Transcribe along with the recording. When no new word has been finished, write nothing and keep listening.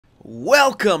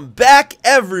Welcome back,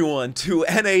 everyone, to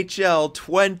NHL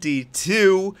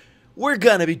 22. We're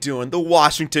gonna be doing the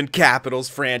Washington Capitals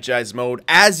franchise mode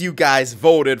as you guys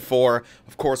voted for.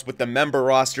 Of course, with the member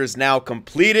rosters now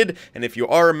completed, and if you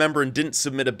are a member and didn't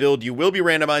submit a build, you will be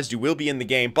randomized, you will be in the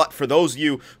game. But for those of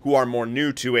you who are more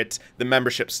new to it, the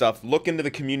membership stuff, look into the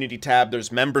community tab.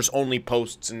 There's members only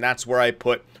posts, and that's where I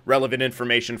put relevant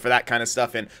information for that kind of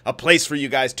stuff and a place for you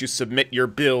guys to submit your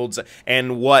builds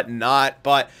and whatnot.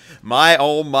 But my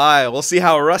oh my, we'll see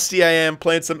how rusty I am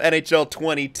playing some NHL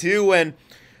 22 and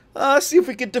see if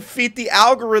we can defeat the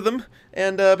algorithm.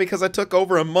 And because I took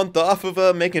over a month off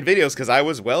of making videos because I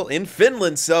was, well, in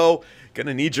Finland, so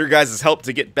gonna need your guys' help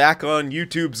to get back on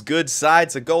YouTube's good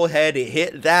side. So go ahead and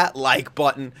hit that like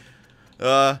button.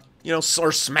 You know,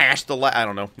 or smash the like, I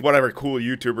don't know, whatever cool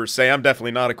YouTubers say. I'm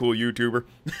definitely not a cool YouTuber.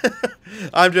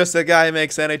 I'm just a guy who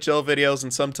makes NHL videos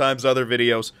and sometimes other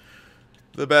videos.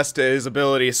 The best to his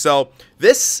ability. So,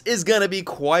 this is going to be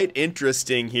quite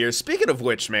interesting here. Speaking of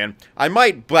which, man, I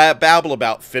might babble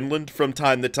about Finland from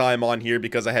time to time on here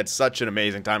because I had such an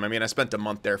amazing time. I mean, I spent a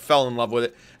month there, fell in love with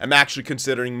it. I'm actually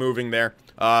considering moving there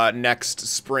next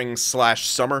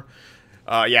spring/summer.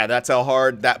 Yeah, that's how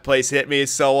hard that place hit me.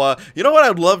 So, you know what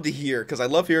I'd love to hear, because I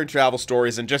love hearing travel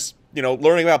stories and just, you know,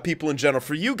 learning about people in general.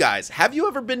 For you guys, have you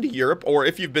ever been to Europe, or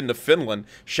if you've been to Finland,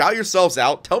 shout yourselves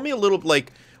out. Tell me a little,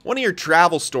 like, one of your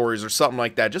travel stories or something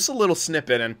like that. Just a little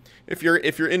snippet. And if you're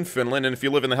in Finland and if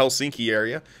you live in the Helsinki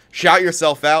area, shout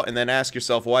yourself out and then ask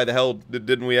yourself, why the hell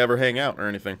didn't we ever hang out or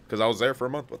anything? Because I was there for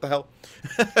a month. What the hell?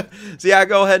 So yeah,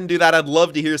 go ahead and do that. I'd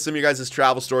love to hear some of you guys'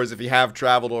 travel stories if you have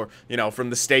traveled, or, you know,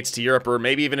 from the States to Europe, or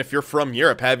maybe even if you're from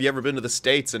Europe. Have you ever been to the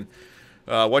States, and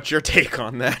what's your take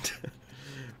on that?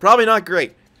 Probably not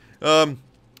great.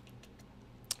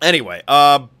 Anyway,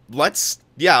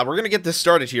 yeah, we're going to get this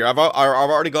started here. I've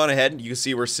already gone ahead. You can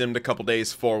see we're simmed a couple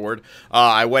days forward.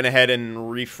 I went ahead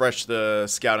and refreshed the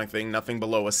scouting thing. Nothing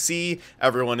below a C.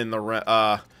 Everyone in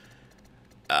the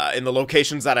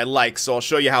locations that I like. So I'll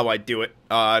show you how I do it.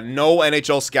 No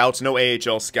NHL scouts, no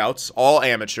AHL scouts. All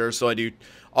amateur. So I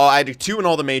do 2 in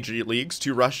all the major leagues.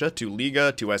 2 Russia, 2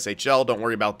 Liga, 2 SHL. Don't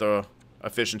worry about the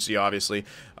efficiency, obviously.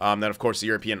 Then, of course, the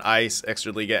European Ice,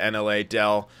 Extra Liga, NLA,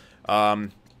 Dell.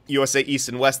 USA East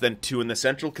and West, then 2 in the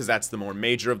Central, because that's the more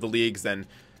major of the leagues, then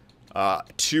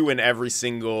 2 in every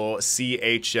single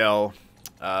CHL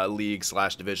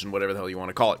league/division, whatever the hell you want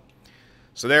to call it.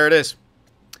 So there it is.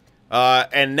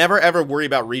 And never ever worry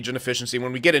about region efficiency.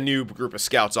 When we get a new group of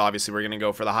scouts, obviously we're going to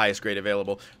go for the highest grade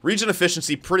available. Region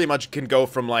efficiency pretty much can go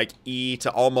from like E to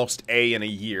almost A in a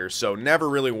year, so never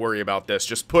really worry about this.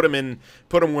 Just put them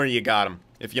where you got them.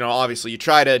 If, you know, obviously you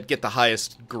try to get the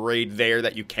highest grade there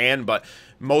that you can, but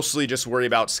mostly just worry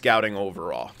about scouting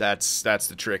overall. That's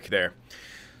the trick there.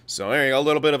 So there you go, a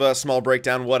little bit of a small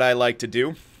breakdown what I like to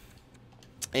do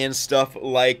and stuff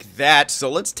like that.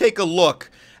 So let's take a look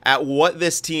at what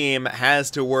this team has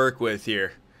to work with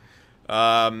here.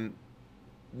 No.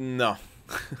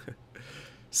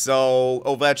 So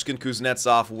Ovechkin,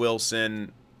 Kuznetsov,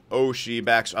 Wilson, Oshie,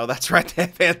 Backstrom. Oh, that's right, they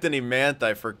have Anthony Mantha,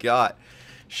 I forgot.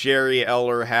 Sherry,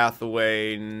 Eller,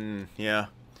 Hathaway, yeah.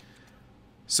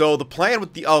 So the plan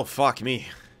with the... Oh, fuck me.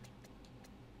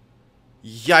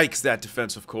 Yikes, that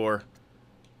defensive core.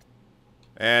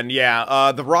 And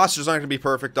yeah, the rosters aren't going to be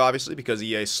perfect, obviously, because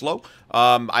EA's slow.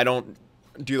 I don't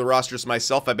do the rosters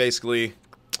myself. I basically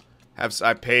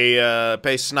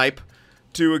pay Snipe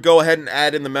to go ahead and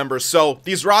add in the members. So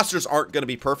these rosters aren't going to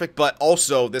be perfect, but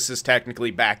also this is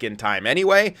technically back in time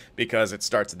anyway, because it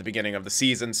starts at the beginning of the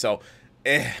season. So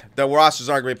the rosters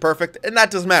aren't going to be perfect, and that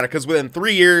doesn't matter, because within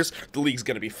 3 years, the league's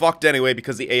going to be fucked anyway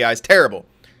because the AI is terrible.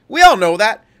 We all know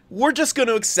that. We're just going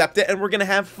to accept it, and we're going to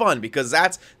have fun, because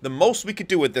that's the most we could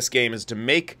do with this game, is to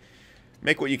make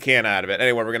what you can out of it.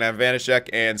 Anyway, we're going to have Vanashek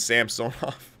and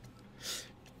Samsonov.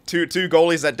 Two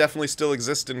goalies that definitely still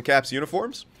exist in Caps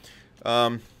uniforms.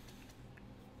 That's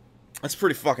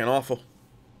pretty fucking awful.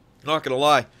 Not going to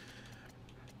lie.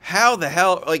 How the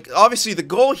hell, like, obviously the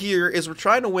goal here is we're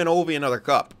trying to win Ovi another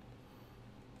cup.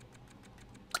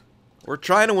 We're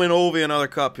trying to win Ovi another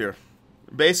cup here.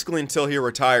 Basically, until he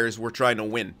retires, we're trying to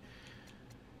win.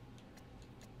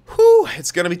 Whew,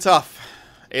 it's going to be tough.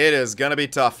 It is going to be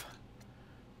tough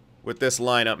with this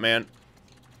lineup, man.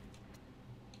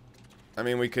 I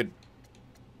mean, we could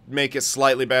make it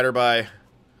slightly better by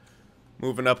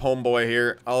moving up homeboy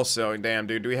here. Also, damn,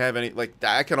 dude, do we have any, like,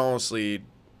 I can honestly...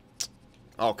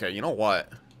 Okay, you know what?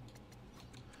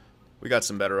 We got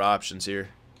some better options here.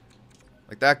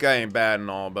 Like, that guy ain't bad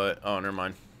and all, but... Oh, never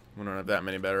mind. We don't have that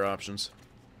many better options.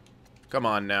 Come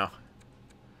on now.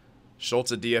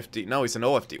 Schultz a DFD. No, he's an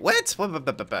OFD. What?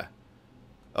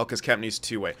 Oh, because Kempney's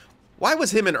two-way. Why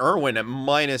was him and Irwin at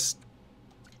minus...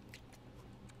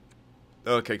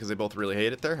 Okay, because they both really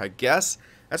hate it there, I guess.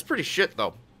 That's pretty shit,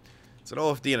 though. It's an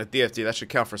OFD and a DFD. That should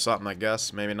count for something, I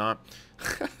guess. Maybe not.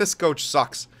 This coach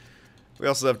sucks. We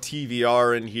also have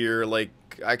TVR in here. Like,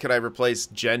 could I replace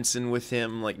Jensen with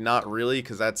him? Like, not really,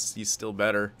 because he's still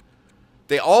better.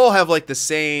 They all have, like, the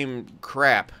same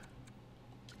crap.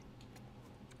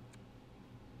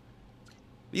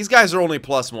 These guys are only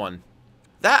 +1.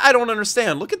 That I don't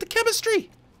understand. Look at the chemistry.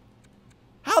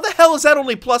 How the hell is that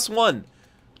only +1?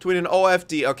 Between an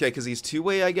OFD, okay, because he's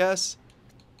two-way, I guess.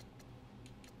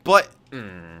 But,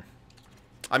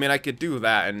 I mean, I could do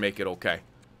that and make it okay.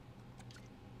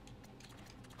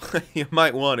 You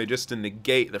might want to just to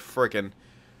negate the frickin'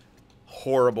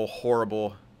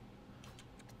 horrible.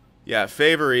 Yeah,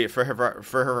 Favory, I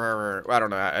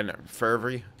don't know,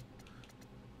 Favory,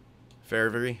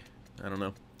 I don't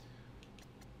know.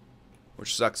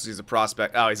 Which sucks. He's a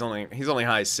prospect. Oh, he's only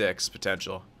high 6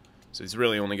 potential, so he's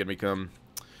really only gonna become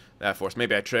that force.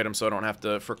 Maybe I trade him so I don't have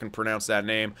to frickin' pronounce that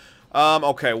name.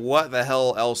 Okay, what the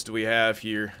hell else do we have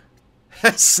here?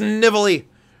 Snively.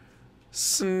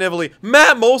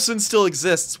 Matt Molson still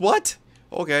exists. What?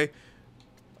 Okay.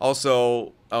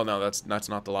 Also, oh no, that's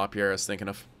not the LaPierre I was thinking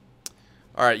of.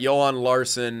 Alright, Johan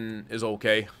Larson is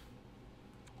okay.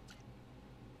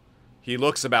 He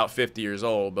looks about 50 years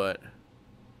old, but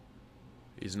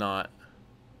he's not.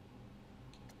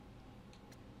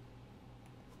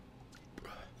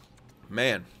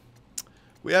 Man,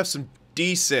 we have some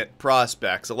decent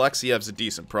prospects. Alexiev's a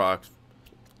decent proc.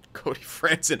 Cody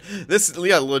Franson. This,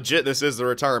 yeah, legit, this is the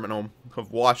retirement home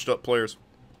of washed-up players.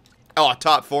 Oh,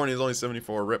 top 4, and he's only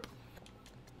 74. Rip.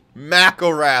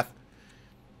 McElrath.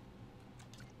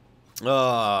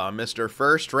 Mr.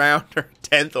 First Rounder.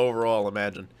 10th overall,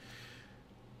 imagine.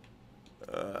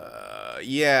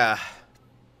 Yeah.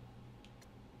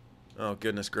 Oh,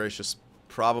 goodness gracious.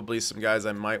 Probably some guys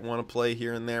I might want to play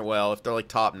here and there. Well, if they're like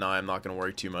top 9, I'm not going to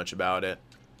worry too much about it.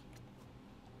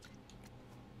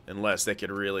 Unless they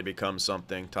could really become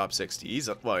something. Top 60.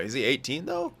 What, is he 18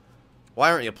 though?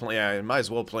 Why aren't you playing? Yeah, you might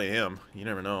as well play him. You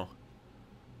never know.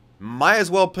 Might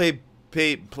as well play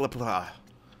Bjorklund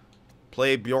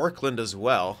as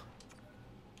well.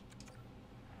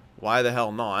 Why the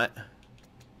hell not?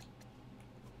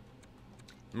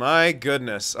 My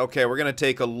goodness. Okay, we're going to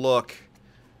take a look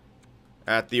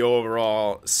at the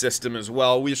overall system as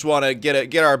well. We just want to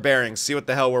get our bearings, see what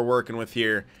the hell we're working with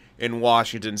here in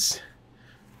Washington's.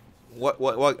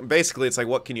 What basically it's like,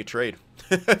 what can you trade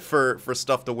for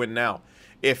stuff to win now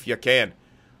if you can.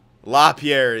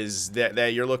 LaPierre is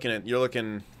that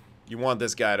you want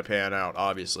this guy to pan out,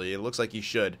 obviously. It looks like he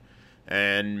should.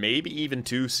 And maybe even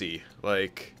 2C,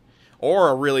 like, or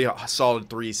a really solid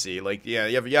 3C. Like, yeah,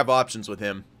 you have options with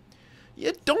him.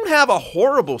 You don't have a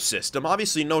horrible system.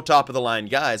 Obviously, no top-of-the-line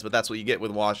guys, but that's what you get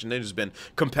with Washington, who's been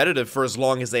competitive for as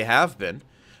long as they have been.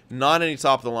 Not any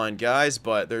top-of-the-line guys,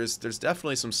 but there's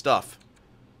definitely some stuff.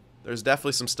 There's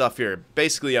definitely some stuff here.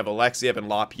 Basically, you have Alexiev and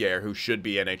LaPierre, who should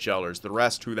be NHLers. The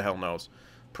rest, who the hell knows?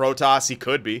 Protas, he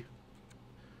could be.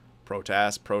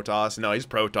 Protas. No, he's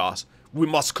Protas. We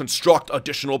must construct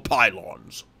additional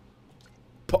pylons.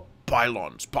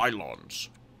 Pylons. Pylon.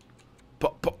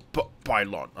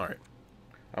 Alright.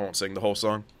 I won't sing the whole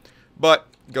song. But,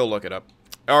 go look it up.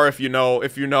 Or if you know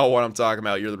what I'm talking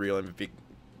about, you're the real MVP.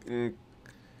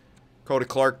 Cody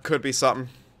Clark could be something.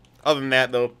 Other than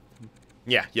that, though,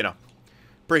 yeah, you know,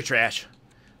 pretty trash.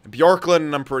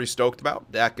 Bjorklund, I'm pretty stoked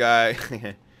about. That guy,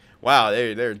 wow,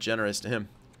 they're generous to him.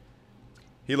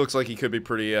 He looks like he could be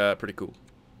pretty cool.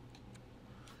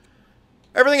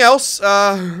 Everything else,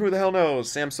 who the hell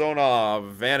knows?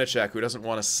 Samsonov, Vanacek, who doesn't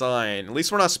want to sign. At least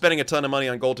we're not spending a ton of money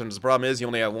on goaltenders. The problem is you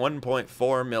only have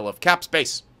 1.4 mil of cap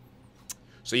space.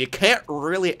 So you can't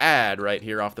really add right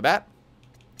here off the bat.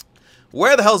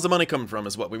 Where the hell's the money coming from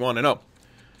is what we want to know.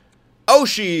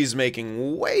 Oshie's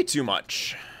making way too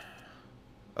much.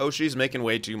 Oshie's making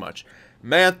way too much.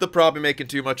 Mantha probably making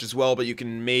too much as well, but you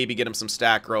can maybe get him some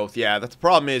stat growth. Yeah, the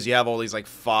problem is you have all these like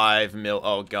 5 mil.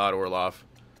 Oh god, Orlov.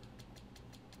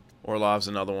 Orlov's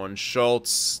another one.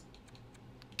 Schultz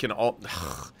can all.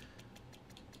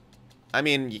 I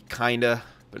mean, kinda,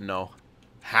 but no.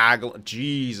 Hagel.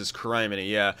 Jesus criminy,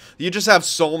 yeah. You just have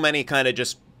so many kind of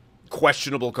just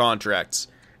questionable contracts,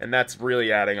 and that's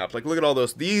really adding up. Like, look at all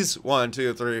those. These 1,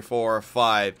 2, 3, 4,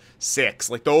 5, 6.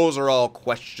 Like, those are all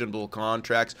questionable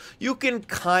contracts. You can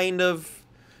kind of.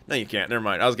 No, you can't. Never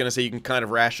mind. I was gonna say you can kind of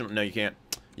ration. No, you can't.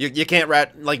 You can't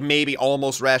like maybe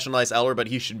almost rationalize Eller, but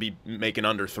he should be making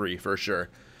under 3 for sure.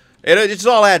 It just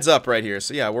all adds up right here.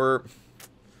 So yeah, we're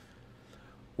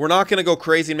We're not going to go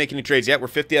crazy and make any trades yet. We're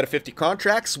 50 out of 50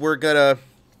 contracts. We're just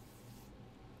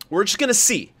going to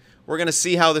see. We're going to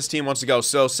see how this team wants to go.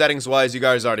 So, settings-wise, you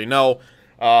guys already know.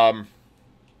 You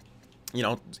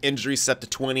know, injuries set to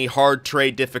 20, hard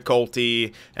trade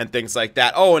difficulty, and things like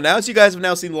that. Oh, and as you guys have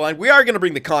now seen the line, we are going to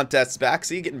bring the contests back.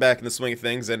 See, getting back in the swing of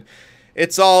things. And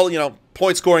it's all, you know,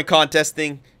 point-scoring contest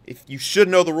thing. If you should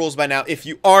know the rules by now. If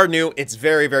you are new, it's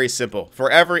very, very simple.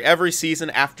 For every season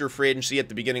after free agency, at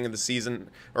the beginning of the season,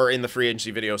 or in the free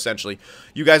agency video, essentially,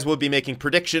 you guys will be making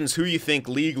predictions who you think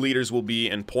league leaders will be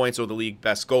in points or the league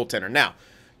best goaltender. Now,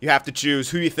 you have to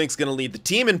choose who you think is going to lead the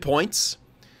team in points,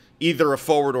 either a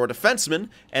forward or defenseman,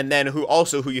 and then who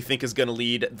you think is going to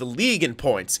lead the league in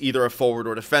points, either a forward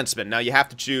or defenseman. Now, you have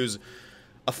to choose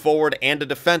a forward and a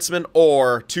defenseman,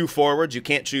 or two forwards. You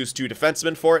can't choose two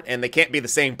defensemen for it, and they can't be the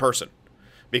same person.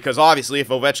 Because obviously, if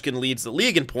Ovechkin leads the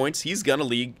league in points, he's going to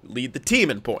lead the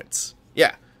team in points.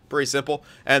 Yeah, pretty simple.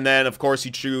 And then, of course,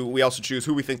 we also choose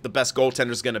who we think the best goaltender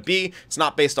is going to be. It's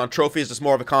not based on trophies, it's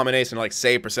more of a combination of like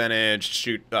save percentage,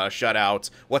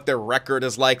 shutouts, what their record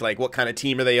is like what kind of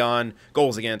team are they on,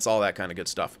 goals against, all that kind of good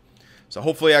stuff. So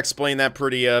hopefully I explained that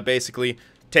pretty basically.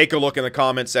 Take a look in the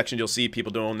comments section. You'll see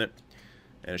people doing it.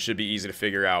 And it should be easy to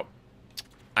figure out.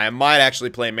 I might actually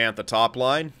play Mantha top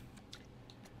line.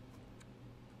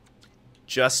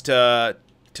 Just to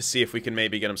see if we can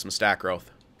maybe get him some stat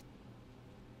growth.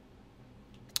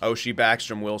 Oshie,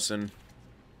 Backstrom, Wilson.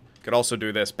 Could also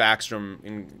do this. Backstrom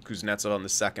and Kuznetsov on the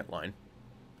second line.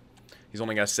 He's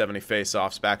only got 70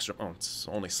 face-offs. Backstrom, oh, it's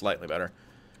only slightly better.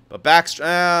 But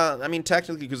Backstrom, I mean,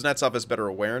 technically Kuznetsov has better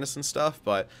awareness and stuff,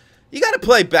 but you got to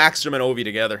play Backstrom and Ovi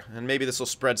together, and maybe this will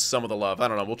spread some of the love. I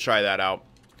don't know. We'll try that out.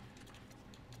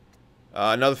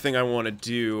 Another thing I want to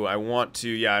do,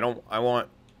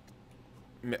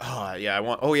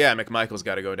 McMichael's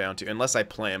got to go down too, unless I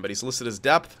play him, but he's listed as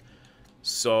depth.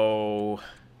 So,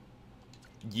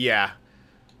 yeah.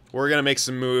 We're going to make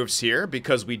some moves here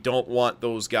because we don't want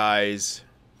those guys.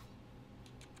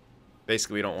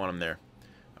 Basically, we don't want them there.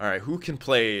 All right, who can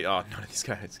play? Oh, none of these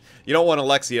guys. You don't want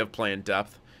Alexiev playing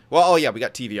depth. Well, oh yeah, we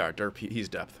got TVR. Derp, he's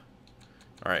depth.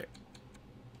 All right.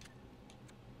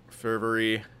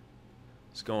 Fervery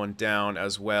is going down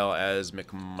as well as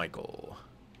McMichael.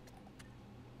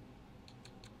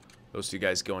 Those two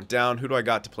guys going down. Who do I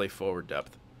got to play forward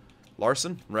depth?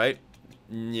 Larson, right?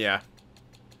 Yeah.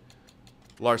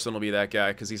 Larson will be that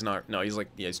guy because he's not. No, he's like,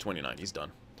 yeah, he's 29. He's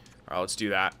done. All right, let's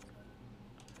do that.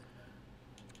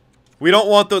 We don't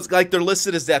want those, like, they're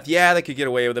listed as depth. Yeah, they could get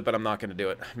away with it, but I'm not going to do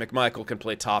it. McMichael can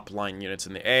play top line units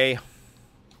in the A.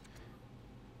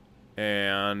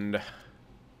 And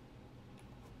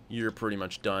you're pretty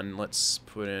much done. Let's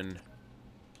put in...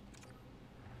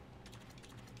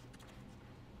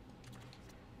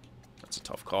 That's a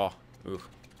tough call. Oof.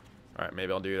 Alright,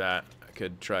 maybe I'll do that. I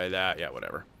could try that. Yeah,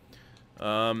 whatever.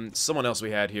 Someone else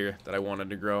we had here that I wanted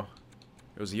to grow.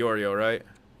 It was Yorio, right?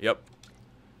 Yep.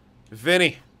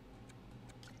 Vinny.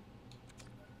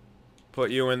 Put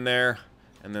you in there.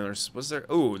 And then was there...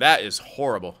 Ooh, that is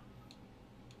horrible.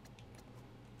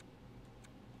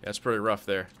 Yeah, it's pretty rough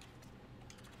there.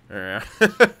 Yeah.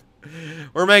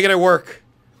 We're making it work.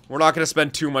 We're not going to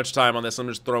spend too much time on this. I'm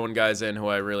just throwing guys in who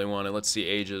I really wanted. Let's see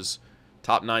ages.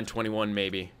 Top 921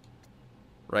 maybe.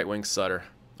 Right wing Sutter.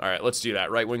 Alright, let's do that.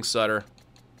 Right wing Sutter.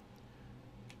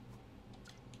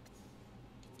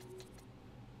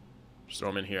 Just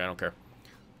throw him in here. I don't care.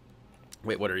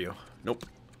 Wait, what are you? Nope.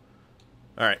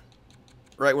 Alright.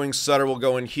 Right wing Sutter will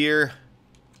go in here.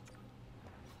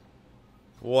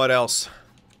 What else?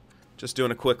 Just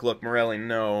doing a quick look. Morelli,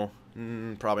 no.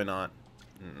 Probably not.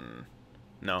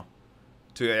 No.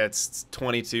 It's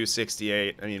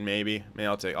 22.68. I mean, maybe. Maybe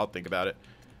I'll think about it.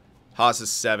 Haas is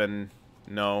 7.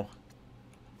 No.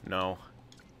 No.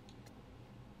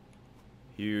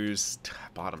 Hughes,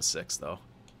 bottom 6, though.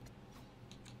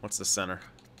 What's the center?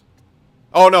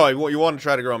 Oh, no, you want to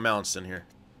try to grow Mallinson here.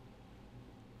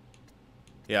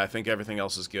 Yeah, I think everything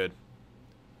else is good.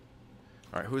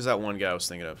 Alright, who's that one guy I was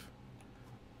thinking of?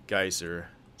 Geyser.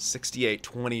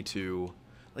 68.22.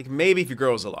 Like, maybe if he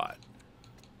grows a lot.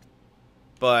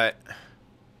 But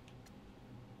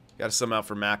got to sum out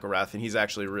for McElrath, and he's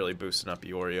actually really boosting up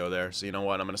Iorio there. So you know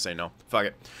what? I'm going to say no. Fuck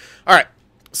it. All right.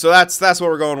 So that's what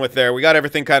we're going with there. We got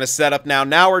everything kind of set up now.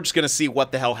 Now we're just going to see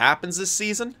what the hell happens this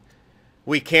season.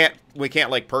 We can't like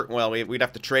we'd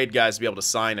have to trade guys to be able to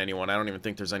sign anyone. I don't even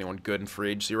think there's anyone good in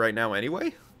free agency right now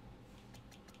anyway.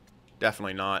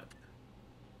 Definitely not.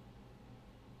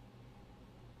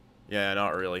 Yeah,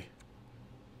 not really.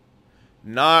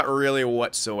 Not really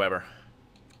whatsoever.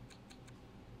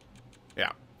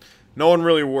 Yeah. No one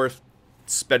really worth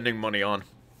spending money on.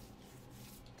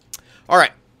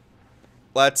 Alright.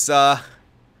 Let's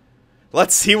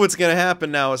see what's gonna happen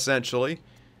now, essentially.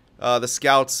 The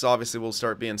scouts obviously will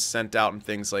start being sent out and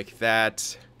things like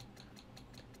that.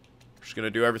 Just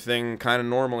gonna do everything kind of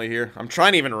normally here. I'm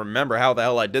trying to even remember how the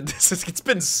hell I did this. It's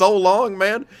been so long,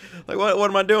 man. Like, what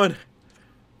am I doing?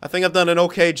 I think I've done an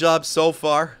okay job so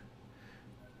far.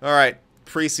 Alright,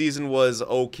 preseason was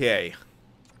okay.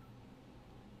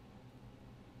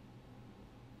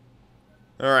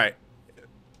 Alright.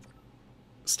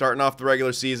 Starting off the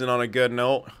regular season on a good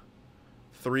note.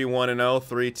 3-1-0,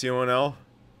 3-2-0.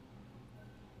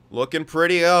 Looking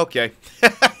pretty okay.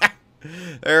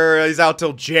 There, he's out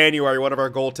till January. One of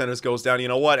our goaltenders goes down. You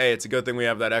know what? Hey, it's a good thing we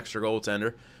have that extra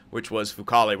goaltender, which was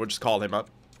Fukale. We'll just call him up.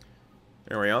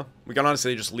 There we go. We can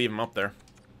honestly just leave him up there.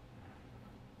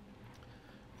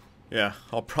 Yeah,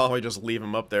 I'll probably just leave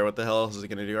him up there. What the hell is he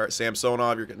going to do? All right,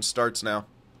 Samsonov, you're getting starts now.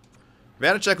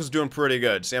 Vanacek was doing pretty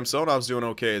good. Samsonov's doing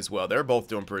okay as well. They're both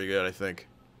doing pretty good, I think.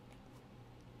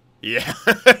 Yeah.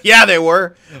 Yeah, they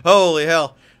were. Holy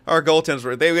hell. Our goaltenders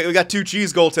were... we got 2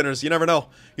 cheese goaltenders. You never know.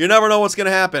 You never know what's going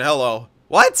to happen. Hello.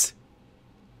 What?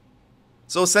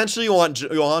 So essentially you want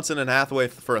Johansson and Hathaway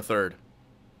for a third.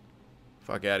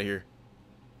 Fuck out of here.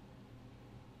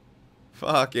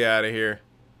 Fuck out of here.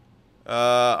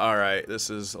 Alright.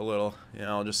 This is a little... You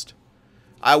know,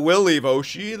 I will leave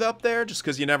Oshie up there just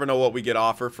because you never know what we get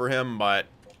offered for him, but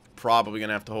probably going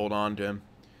to have to hold on to him.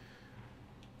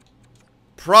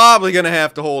 Probably going to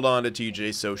have to hold on to TJ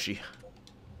Sochi.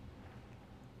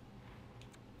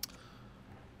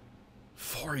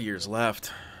 4 years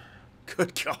left.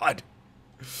 Good God.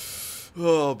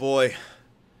 Oh, boy.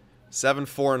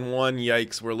 7-4-1.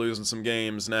 Yikes, we're losing some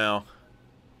games now.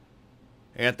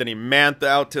 Anthony Mantha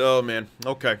out to... Oh, man.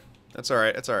 Okay. That's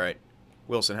alright. That's alright.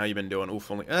 Wilson, how you been doing? Oof,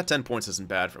 only... 10 points isn't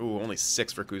bad. Only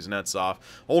 6 for Kuznetsov.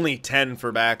 Only 10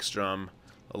 for Backstrom.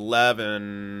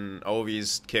 11.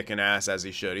 Ovi's kicking ass as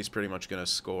he should. He's pretty much going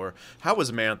to score. How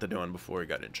was Mantha doing before he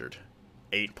got injured?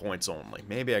 8 points only.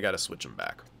 Maybe I got to switch him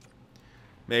back.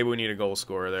 Maybe we need a goal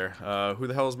scorer there. Who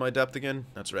the hell is my depth again?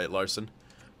 That's right, Larson.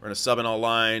 We're going to sub in all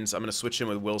lines. I'm going to switch in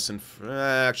with Wilson.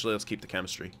 Actually, let's keep the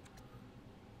chemistry.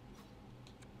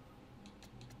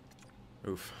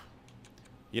 Oof.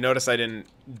 You notice I didn't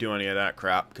do any of that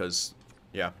crap because,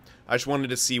 yeah. I just wanted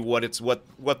to see what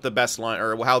the best line,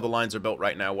 or how the lines are built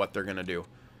right now, what they're going to do.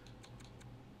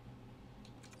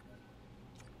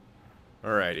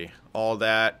 Alrighty. All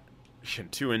that.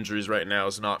 2 injuries right now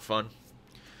is not fun.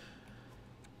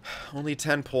 Only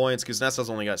 10 points, because Nessa's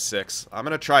only got 6. I'm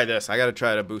going to try this. I got to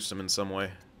try to boost him in some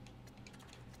way.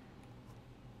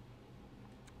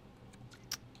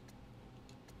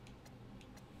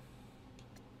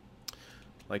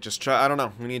 Like, just try... I don't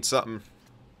know. We need something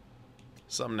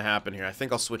to happen here. I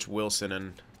think I'll switch Wilson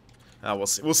and... we'll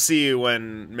see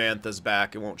when Mantha's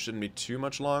back. Shouldn't be too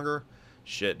much longer.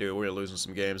 Shit, dude. We're losing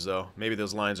some games, though. Maybe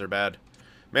those lines are bad.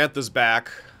 Mantha's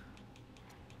back.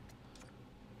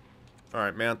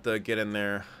 Alright, Mantha, get in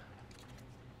there.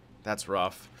 That's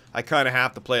rough. I kind of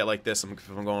have to play it like this if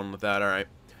I'm going with that. Alright.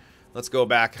 Let's go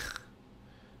back.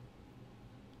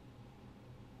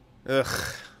 Ugh.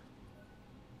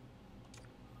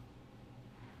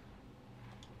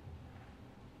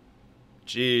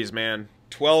 Jeez, man.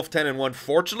 12, 10, and 1.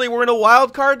 Fortunately, we're in a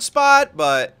wild card spot,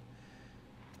 but...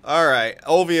 Alright.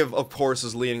 Ovi, of course,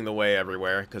 is leading the way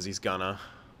everywhere, because he's gonna.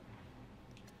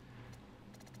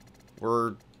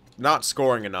 We're... not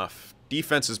scoring enough.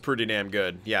 Defense is pretty damn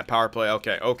good. Yeah, power play.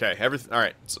 Okay, okay. Everything. All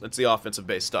right, it's the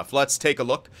offensive-based stuff. Let's take a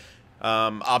look.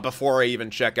 Before I even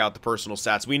check out the personal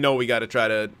stats, we know we got to try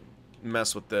to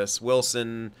mess with this.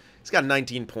 Wilson, he's got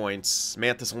 19 points.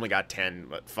 Mantha's only got 10,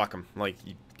 but fuck him. Like,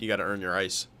 you got to earn your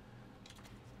ice.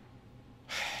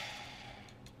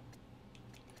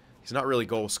 He's not really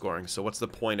goal scoring, so what's the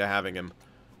point of having him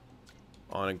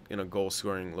in a goal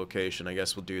scoring location? I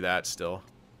guess we'll do that still.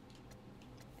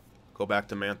 Go back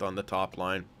to Mantha on the top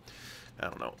line. I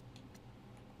don't know.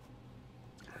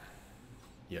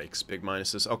 Yikes, big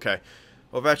minuses. Okay.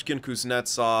 Ovechkin,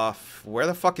 Kuznetsov. Where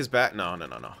the fuck is back? No.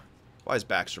 Why is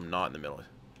Backstrom not in the middle?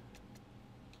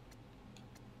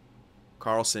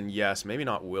 Carlson, yes. Maybe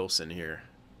not Wilson here.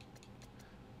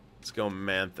 Let's go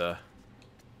Mantha.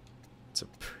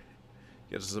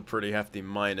 Gives us a pretty hefty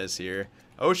minus here.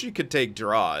 Oshie could take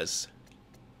draws.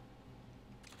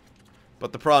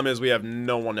 But the problem is we have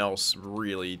no one else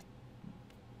really.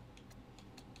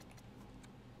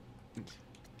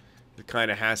 It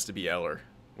kind of has to be Eller,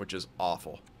 which is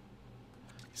awful.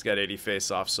 He's got 80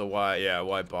 face-offs, so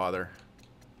why bother?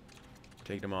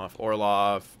 Take him off.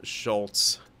 Orlov,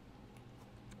 Schultz.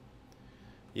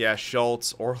 Yeah,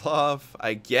 Schultz, Orlov,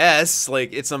 I guess.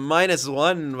 Like, it's a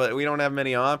 -1, but we don't have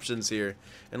many options here.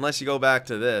 Unless you go back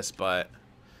to this, but...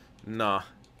 Nah.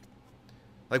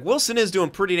 Like, Wilson is doing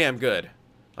pretty damn good.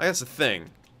 Like, that's the thing.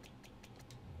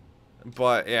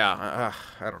 But, yeah,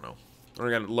 I don't know. We're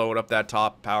going to load up that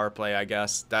top power play, I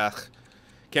guess. Ugh.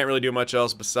 Can't really do much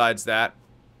else besides that.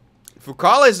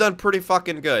 Fukale's done pretty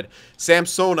fucking good.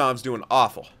 Samsonov's doing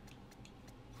awful.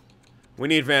 We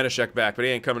need Vanashek back, but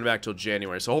he ain't coming back till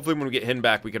January. So hopefully when we get him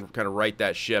back, we can kind of right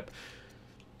that ship.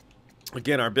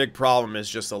 Again, our big problem is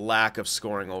just a lack of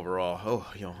scoring overall.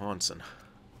 Oh, Johansson.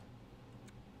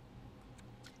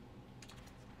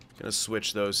 Gonna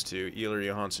switch those two. Ehlers,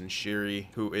 Johansson, Shiri,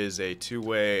 who is a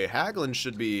two-way. Hagelin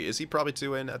should be... Is he probably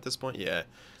two-way at this point? Yeah,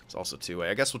 it's also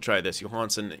two-way. I guess we'll try this.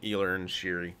 Johansson, Ehlers, and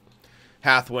Shiri.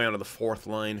 Hathaway onto the fourth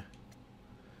line.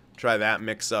 Try that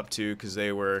mix up, too, because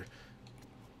they were...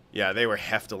 Yeah, they were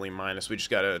heftily minus. We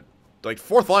just gotta... Like,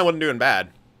 fourth line wasn't doing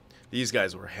bad. These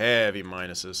guys were heavy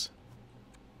minuses.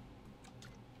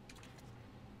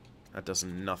 That does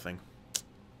nothing.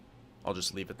 I'll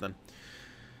just leave it then.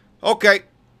 Okay.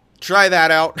 Try that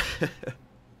out.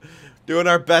 Doing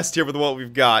our best here with what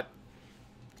we've got.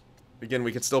 Again,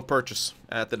 we could still purchase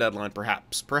at the deadline,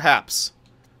 perhaps. Perhaps.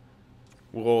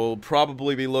 We'll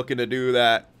probably be looking to do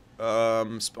that.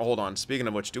 Hold on. Speaking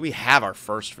of which, do we have our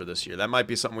first for this year? That might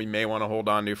be something we may want to hold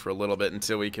on to for a little bit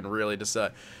until we can really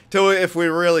decide. If we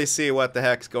really see what the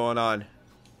heck's going on.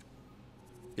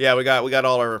 Yeah, we got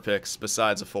all our picks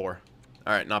besides a 4.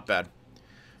 All right, not bad.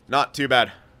 Not too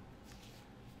bad.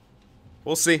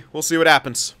 We'll see. We'll see what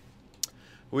happens.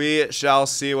 We shall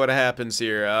see what happens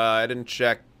here. I didn't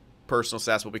check personal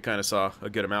stats, but we kind of saw a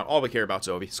good amount. All we care about is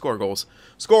Ovi. Score goals.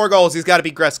 Score goals. He's got to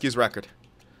beat Gretzky's record.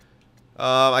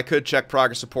 I could check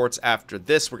progress reports after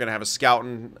this. We're going to have a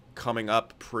scouting coming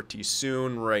up pretty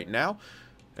soon right now.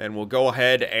 And we'll go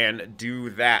ahead and do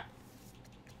that.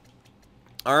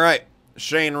 All right.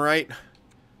 Shane Wright.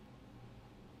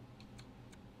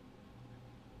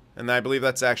 And I believe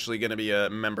that's actually going to be a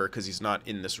member because he's not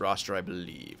in this roster, I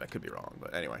believe. I could be wrong,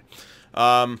 but anyway.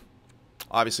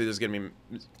 Obviously, there's going to be...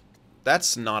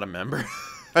 That's not a member.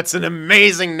 That's an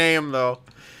amazing name, though.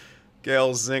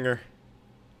 Gail Zinger.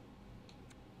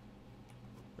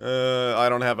 I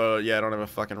don't have a... Yeah, I don't have a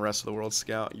fucking rest of the world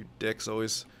scout. You dicks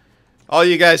always... All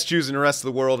you guys choosing the rest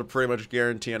of the world are pretty much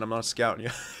guaranteeing I'm not scouting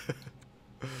you.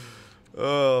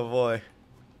 Oh, boy.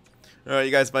 Alright,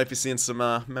 you guys might be seeing some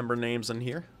member names in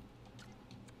here.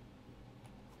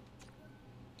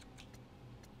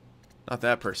 Not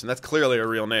that person. That's clearly a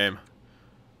real name.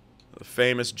 The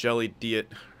famous Jelly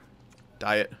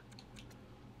Diet.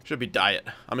 Should be Diet.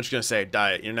 I'm just going to say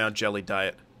Diet. You're now Jelly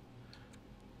Diet.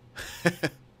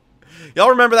 Y'all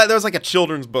remember that? There was like a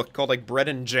children's book called like Bread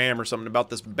and Jam or something about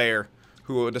this bear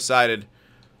who decided...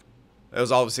 It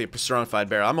was obviously a personified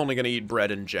bear. I'm only going to eat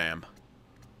bread and jam.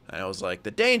 And I was like,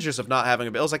 the dangers of not having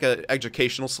a... It was like an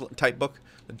educational type book.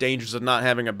 The dangers of not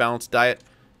having a balanced diet.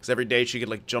 Because every day she could,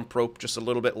 like, jump rope just a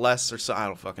little bit less or so. I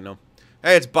don't fucking know.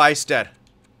 Hey, it's Bystead.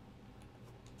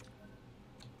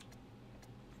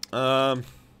 Alright.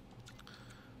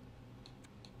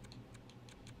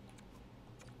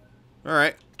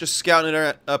 Just scouting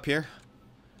it up here.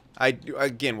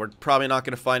 Again, we're probably not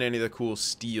going to find any of the cool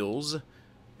steals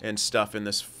and stuff in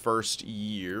this first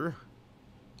year.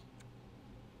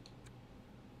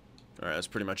 Alright, that's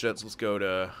pretty much it. So let's go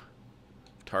to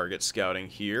target scouting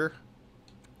here.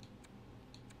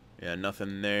 Yeah,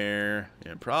 nothing there.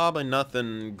 Yeah, probably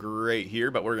nothing great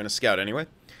here, but we're going to scout anyway.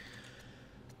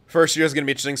 First year is going to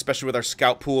be interesting, especially with our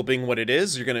scout pool being what it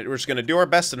is. We're just going to do our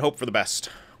best and hope for the best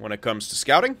when it comes to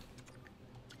scouting.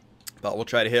 But we'll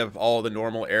try to hit all the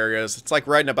normal areas. It's like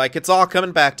riding a bike. It's all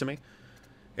coming back to me.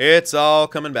 It's all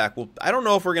coming back. Well, I don't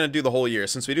know if we're going to do the whole year.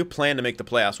 Since we do plan to make the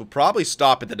playoffs, we'll probably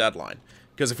stop at the deadline.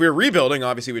 Because if we were rebuilding,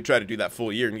 obviously we'd try to do that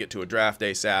full year and get to a draft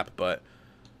ASAP, but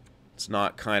it's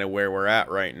not kind of where we're at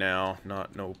right now.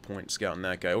 No point scouting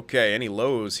that guy. Okay, any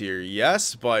lows here?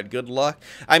 Yes, but good luck.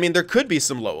 I mean, there could be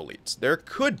some low elites. There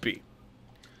could be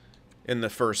in the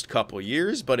first couple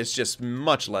years, but it's just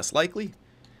much less likely.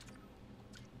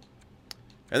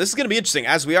 And this is going to be interesting.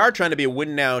 As we are trying to be a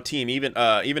win-now team, even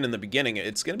in the beginning,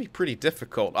 it's going to be pretty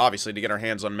difficult, obviously, to get our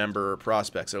hands on member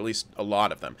prospects, or at least a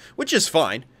lot of them, which is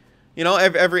fine. You know,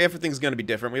 everything's going to be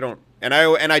different. We don't, and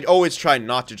I always try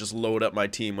not to just load up my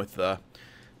team with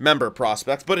member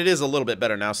prospects, but it is a little bit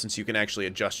better now since you can actually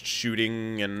adjust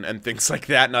shooting and things like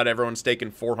that. Not everyone's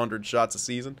taking 400 shots a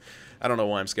season. I don't know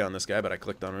why I'm scouting this guy, but I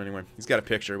clicked on him anyway. He's got a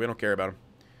picture. We don't care about him.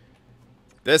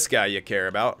 This guy you care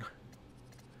about,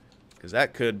 because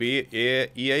that could be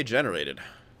EA generated.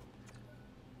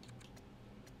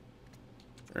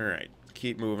 Alright,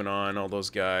 keep moving on. All those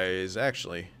guys...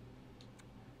 Actually,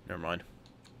 never mind.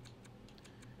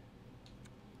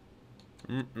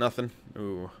 Nothing.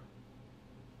 Ooh.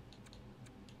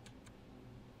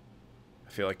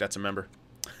 I feel like that's a member.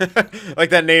 Like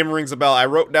that name rings a bell. I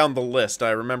wrote down the list.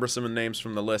 I remember some of the names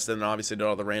from the list, and then obviously did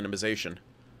all the randomization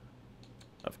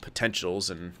of potentials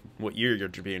and what year you're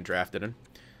being drafted in.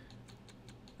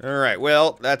 Alright,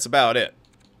 well, that's about it.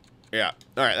 Yeah,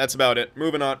 alright, that's about it.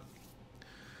 Moving on.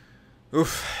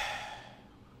 Oof.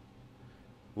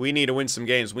 We need to win some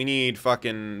games. We need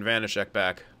fucking Vanacek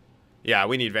back. Yeah,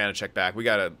 we need Vanacek back. We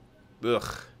gotta...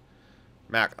 Ugh.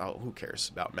 Oh, who cares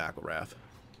about McElrath?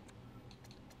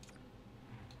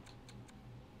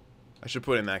 I should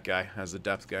put in that guy as the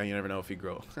depth guy. You never know if he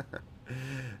grow.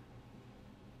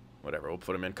 Whatever, we'll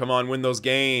put him in. Come on, win those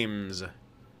games.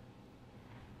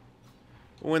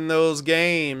 Win those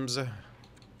games.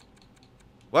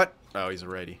 What? Oh, he's a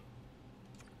righty.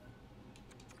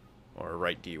 Or a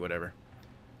right D, whatever.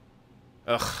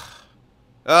 Ugh.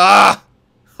 Ah!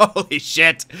 Holy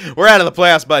shit. We're out of the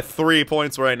playoffs by 3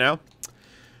 points right now.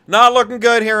 Not looking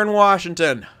good here in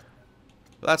Washington.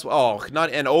 That's... Oh,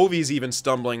 not... And Ovi's even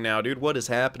stumbling now, dude. What is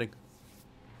happening?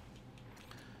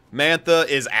 Mantha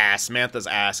is ass. Mantha's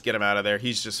ass. Get him out of there.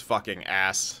 He's just fucking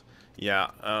ass.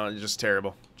 Yeah, just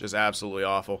terrible. Just absolutely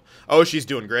awful. Oh, she's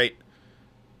doing great.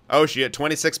 Oh, she had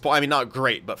 26 points. I mean, not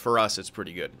great, but for us, it's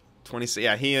pretty good. 26.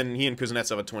 Yeah, he and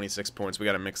Kuznetsov have 26 points. We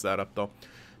got to mix that up, though.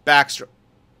 Backstrom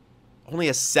only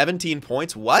has 17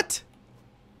 points? What?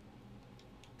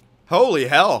 Holy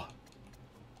hell.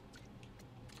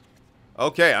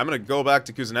 Okay, I'm going to go back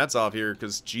to Kuznetsov here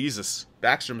because, Jesus,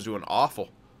 Backstrom's doing awful.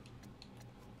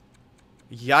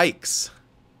 Yikes.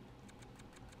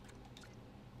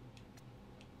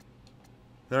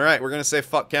 Alright, we're going to say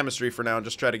fuck chemistry for now and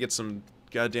just try to get some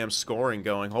goddamn scoring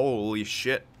going. Holy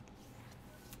shit.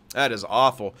 That is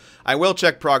awful. I will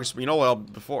check progress, but you know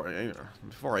what? Before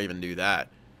I even do that.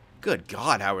 Good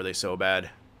God, how are they so bad?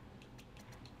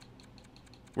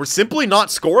 We're simply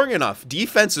not scoring enough.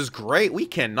 Defense is great. We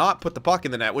cannot put the puck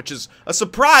in the net, which is a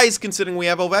surprise considering we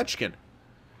have Ovechkin.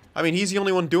 I mean, he's the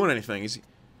only one doing anything.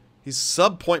 He's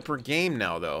sub-point per game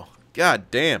now, though.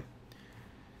 God damn.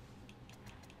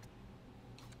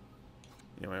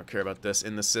 You know, I don't care about this.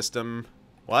 In the system.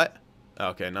 What?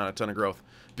 Okay, not a ton of growth.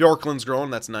 Bjorklund's growing.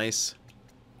 That's nice.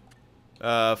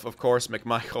 Of course,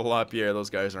 McMichael, LaPierre. Those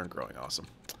guys aren't growing awesome.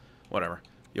 Whatever.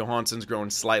 Johansson's growing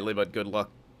slightly, but good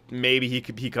luck. Maybe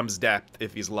he comes depth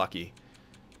if he's lucky.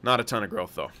 Not a ton of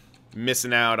growth, though.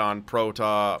 Missing out on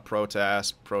Protoss.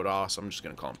 I'm just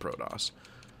going to call him Protoss.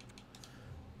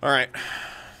 Alright.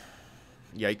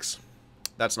 Yikes.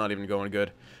 That's not even going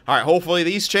good. Alright, hopefully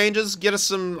these changes get us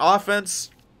some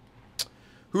offense.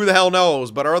 Who the hell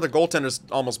knows? But our other goaltender's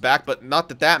almost back, but not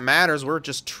that that matters. We're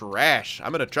just trash.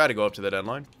 I'm going to try to go up to the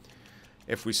deadline.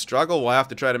 If we struggle, we'll have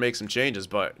to try to make some changes,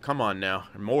 but come on now.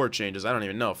 More changes. I don't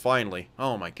even know. Finally.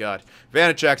 Oh my god.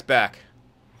 Vanacek's back.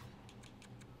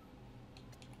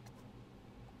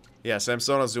 Yeah,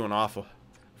 Samsonov's doing awful.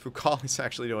 Fucale's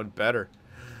actually doing better.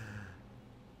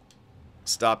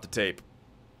 Stop the tape.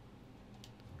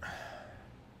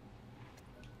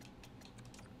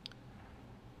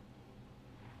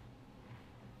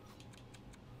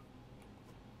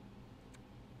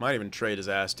 Might even trade his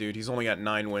ass, dude. He's only got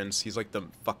 9 wins. He's like the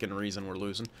fucking reason we're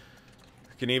losing.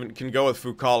 Can go with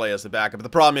Fucale as the backup. But the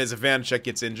problem is if Vanacek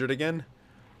gets injured again.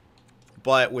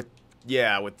 But with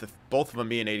both of them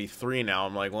being 83 now,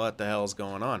 I'm like, what the hell is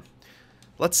going on?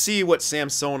 Let's see what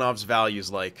Samsonov's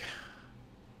value's like.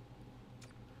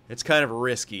 It's kind of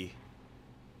risky.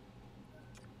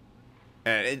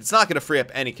 And it's not going to free up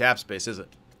any cap space, is it?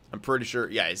 I'm pretty sure.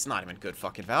 Yeah, it's not even good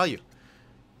fucking value.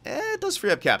 It does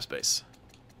free up cap space.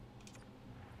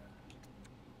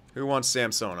 Who wants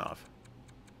Samsonov?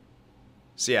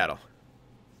 Seattle.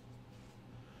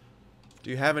 Do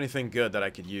you have anything good that I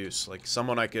could use? Like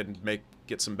someone I could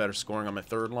get some better scoring on my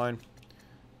third line?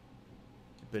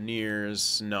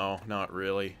 Beniers, no, not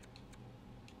really.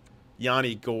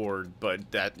 Yanni Gord, but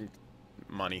that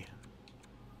money.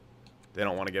 They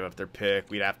don't want to give up their pick.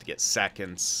 We'd have to get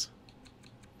seconds.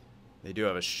 They do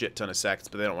have a shit ton of seconds,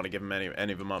 but they don't want to give them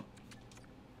any of them up.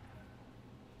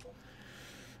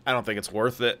 I don't think it's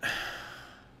worth it.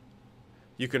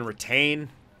 You can retain.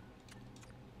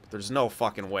 But there's no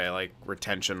fucking way, like,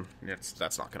 retention.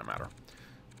 That's not going to matter.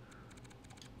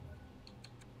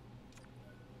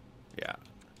 Yeah.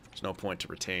 There's no point to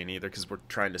retain either, because we're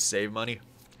trying to save money.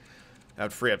 That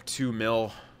would free up 2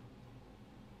 mil.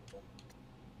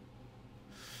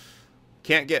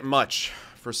 Can't get much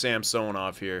for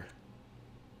Samsonov here.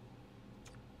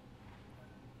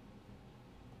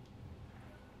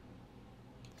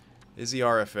 Is he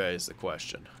RFA is the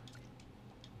question.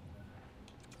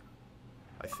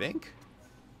 I think.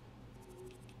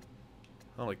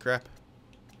 Holy crap.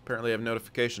 Apparently I have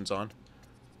notifications on.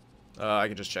 I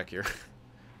can just check here.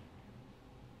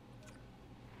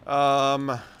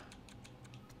 No,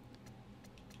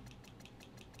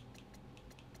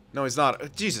 he's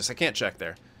not. Jesus, I can't check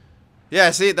there.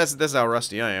 Yeah, see, that's how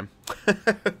rusty I am.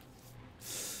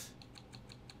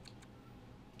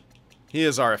 He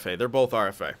is RFA. They're both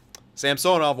RFA.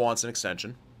 Samsonov wants an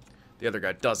extension. The other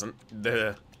guy doesn't.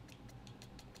 Duh.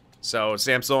 So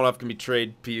Samsonov can be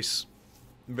trade piece.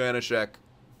 Vanishek.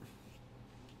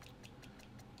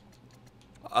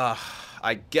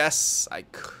 I guess I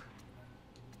could.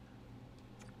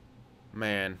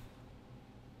 Man.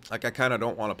 Like, I kind of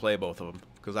don't want to play both of them.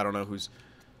 Because I don't know who's...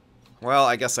 Well,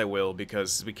 I guess I will,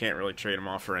 because we can't really trade them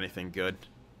off for anything good.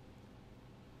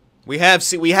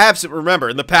 Remember,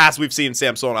 in the past, we've seen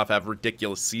Samsonov have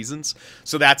ridiculous seasons.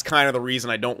 So that's kind of the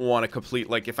reason I don't want to complete...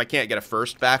 Like, if I can't get a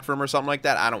first back from him or something like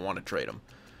that, I don't want to trade him.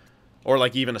 Or,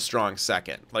 like, even a strong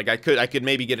second. Like, I could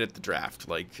maybe get it at the draft.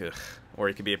 Like, or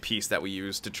it could be a piece that we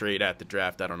use to trade at the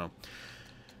draft. I don't know.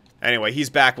 Anyway, he's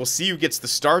back. We'll see who gets the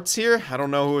starts here. I don't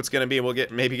know who it's going to be. We'll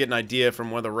maybe get an idea from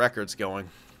where the record's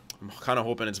going. I'm kind of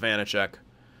hoping it's Vanacek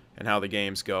and how the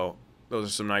games go. Those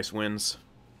are some nice wins.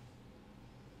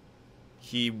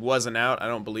 He wasn't out, I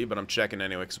don't believe, but I'm checking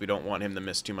anyway because we don't want him to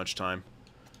miss too much time.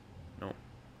 No.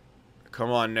 Come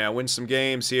on now. Win some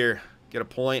games here. Get a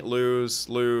point. Lose.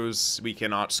 Lose. We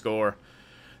cannot score.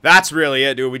 That's really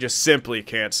it, dude. We just simply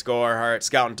can't score. All right,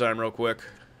 scouting time real quick.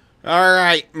 All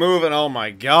right, moving. Oh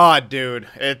my god, dude.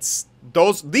 These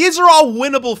are all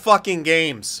winnable fucking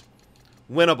games.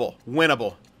 Winnable.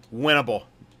 Winnable. Winnable.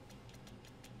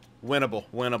 Winnable.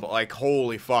 Winnable. Like,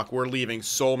 holy fuck. We're leaving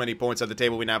so many points at the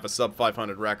table. We now have a sub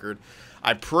 500 record.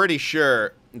 I'm pretty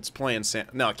sure it's playing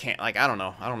No, it can't. Like, I don't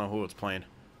know. I don't know who it's playing.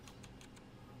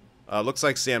 Looks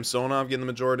like Samsonov getting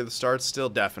the majority of the starts still.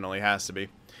 Definitely has to be.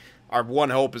 Our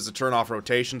one hope is to turn off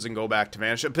rotations and go back to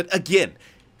Vanishek. But again,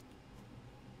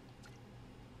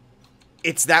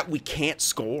 it's that we can't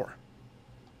score.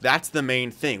 That's the main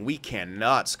thing. We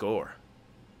cannot score.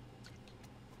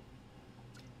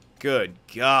 Good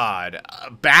God.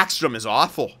 Backstrom is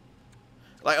awful.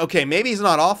 Like, okay, maybe he's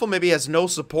not awful. Maybe he has no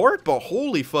support, but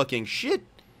holy fucking shit.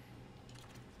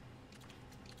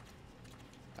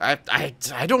 I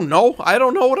don't know. I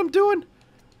don't know what I'm doing.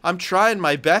 I'm trying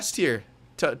my best here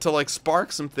to like,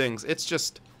 spark some things. It's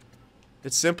just...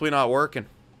 It's simply not working.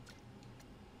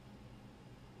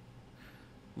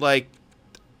 Like...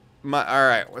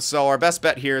 Alright, so our best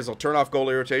bet here is I'll turn off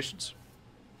goalie rotations.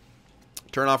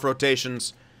 Turn off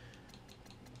rotations.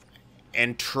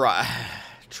 And try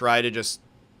to just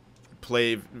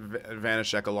play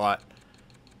Vanishek a lot.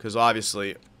 Because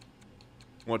obviously,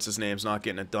 what's his name's not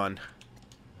getting it done.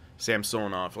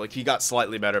 Samsonov. Like, he got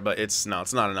slightly better, but it's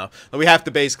not enough. We have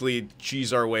to basically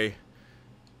cheese our way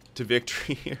to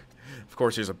victory here. Of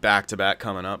course, there's a back-to-back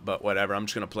coming up, but whatever. I'm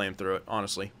just going to play him through it,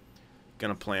 honestly.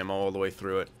 Going to play him all the way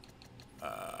through it.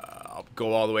 I'll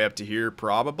go all the way up to here,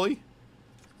 probably.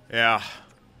 Yeah.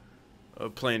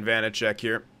 Playing Vanacek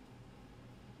here.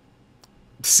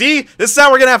 See? This is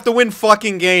how we're going to have to win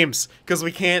fucking games. Because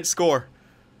we can't score.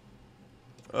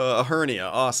 A hernia.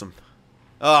 Awesome.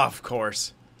 Oh, of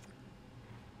course.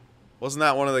 Wasn't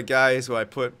that one of the guys who I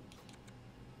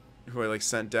like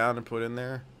sent down and put in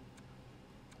there?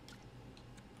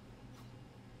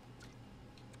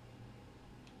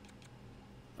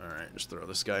 Alright, just throw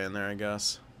this guy in there, I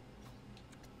guess.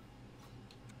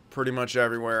 Pretty much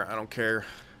everywhere. I don't care.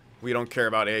 We don't care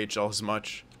about AHL as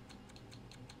much.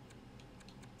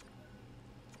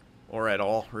 Or at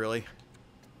all, really.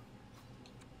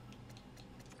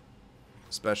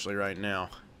 Especially right now.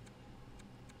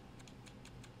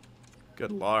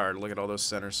 Good lord, look at all those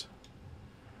centers.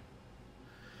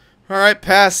 Alright,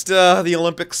 past the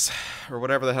Olympics, or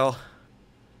whatever the hell.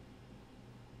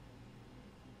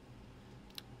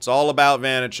 It's all about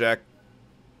Vanacek.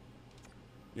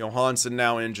 Johansson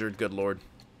now injured, good lord.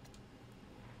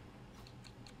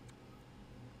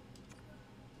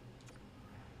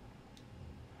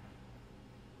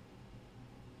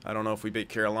 I don't know if we beat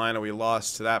Carolina. We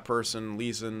lost to that person.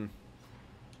 Leeson.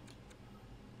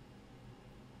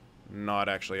 Not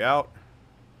actually out.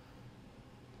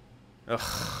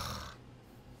 Ugh.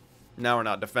 Now we're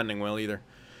not defending well either.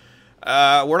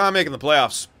 We're not making the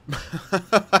playoffs.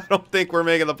 I don't think we're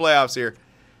making the playoffs here.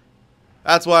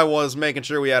 That's why I was making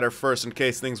sure we had our first in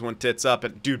case things went tits up.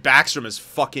 And dude, Backstrom is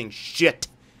fucking shit.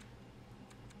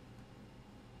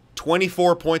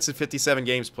 24 points in 57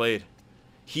 games played.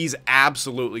 He's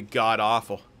absolutely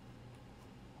god-awful.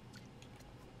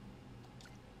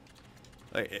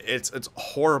 Like, it's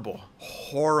horrible.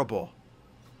 Horrible.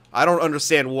 I don't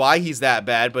understand why he's that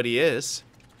bad, but he is.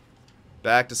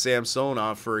 Back to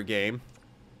Samsonov for a game.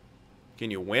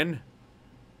 Can you win?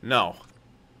 No.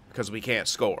 Because we can't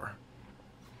score.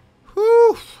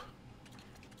 Whew.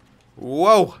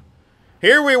 Whoa.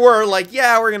 Here we were, like,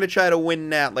 yeah, we're going to try to win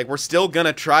that. Like, we're still going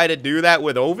to try to do that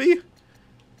with Ovi.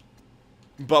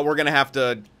 But we're going to have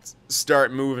to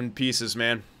start moving pieces,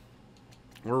 man.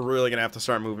 We're really going to have to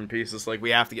start moving pieces. Like,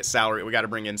 we have to get salary. We got to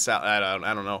bring in salary.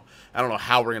 I don't know. I don't know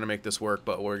how we're going to make this work,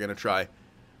 but we're going to try.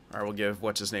 All right, we'll give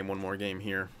what's-his-name one more game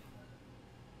here.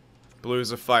 Blues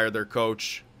have fired their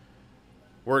coach.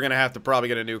 We're going to have to probably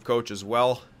get a new coach as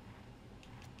well.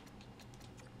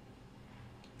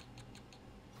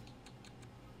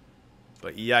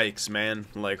 But yikes, man.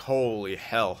 Like, holy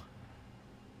hell.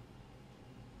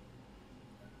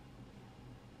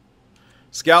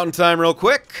 Scouting time real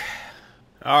quick.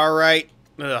 All right.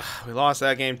 Ugh, we lost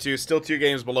that game too. Still 2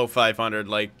 games below 500.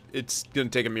 Like, it's going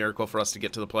to take a miracle for us to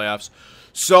get to the playoffs.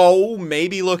 So,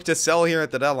 maybe look to sell here at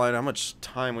the deadline. How much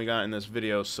time we got in this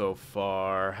video so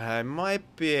far? I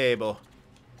might be able.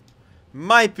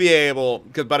 But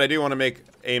I do want to make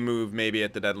a move maybe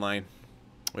at the deadline.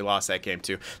 We lost that game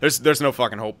too. There's no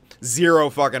fucking hope. Zero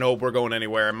fucking hope we're going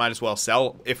anywhere. Might as well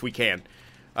sell if we can.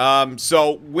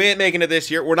 So, we ain't making it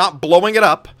this year. We're not blowing it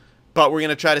up, but we're going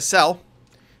to try to sell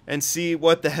and see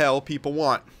what the hell people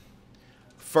want.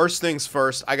 First things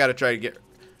first, I got to try to get...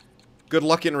 Good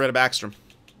luck getting rid of Backstrom.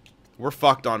 We're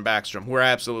fucked on Backstrom. We're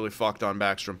absolutely fucked on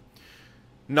Backstrom.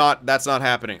 That's not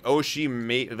happening. Oshie,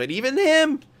 mate, but even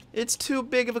him, it's too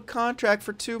big of a contract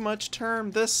for too much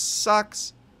term. This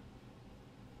sucks.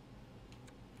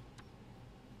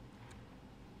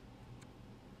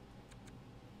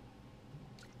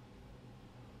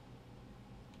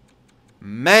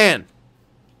 Man,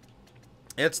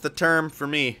 it's the term for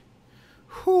me.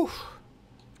 Whew.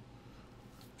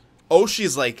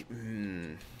 Oshie's like,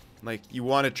 like you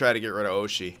want to try to get rid of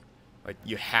Oshie, like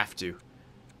you have to.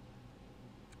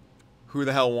 Who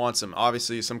the hell wants him?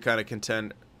 Obviously, some kind of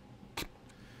contend.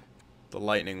 The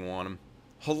Lightning want him.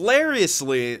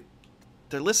 Hilariously,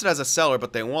 they're listed as a seller,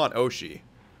 but they want Oshie.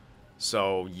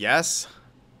 So yes.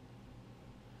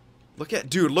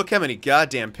 Look how many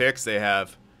goddamn picks they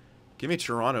have. Give me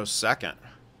Toronto's second.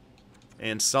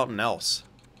 And something else.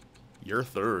 You're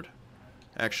third.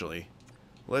 Actually,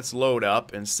 let's load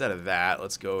up. Instead of that,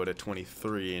 let's go to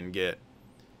 23 and get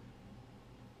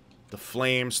the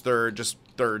Flames third. Just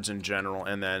thirds in general.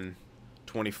 And then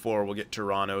 24, we'll get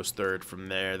Toronto's third from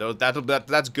there.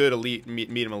 That's good elite,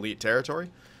 medium elite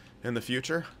territory in the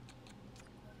future.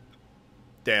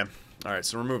 Damn. Alright,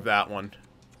 so remove that one.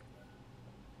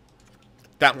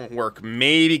 That won't work.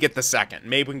 Maybe get the second.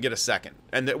 Maybe we can get a second.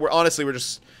 And we're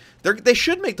just... They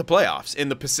should make the playoffs. In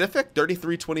the Pacific,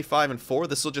 33, 25, and 4.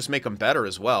 This will just make them better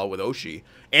as well with Oshie.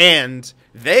 And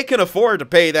they can afford to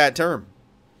pay that term.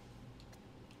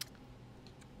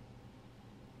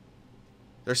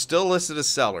 They're still listed as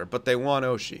seller, but they want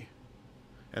Oshie.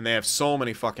 And they have so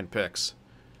many fucking picks.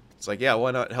 It's like, yeah, why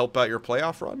not help out your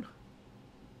playoff run?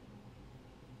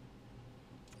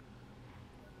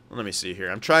 Let me see here.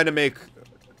 I'm trying to make...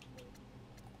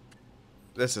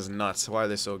 This is nuts. Why are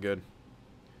they so good?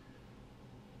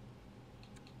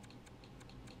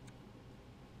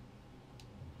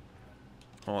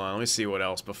 Hold on, let me see what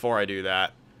else before I do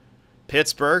that.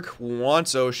 Pittsburgh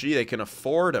wants Oshie. They can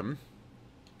afford him.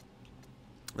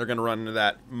 They're going to run into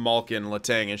that Malkin,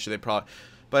 Letang issue. They probably...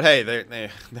 But hey,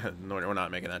 we're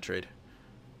not making that trade.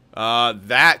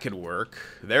 That could work.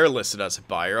 They're listed as a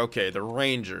buyer. Okay, the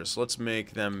Rangers. Let's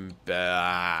make them...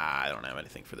 I don't have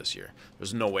anything for this year.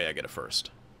 There's no way I get a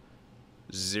first.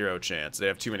 Zero chance. They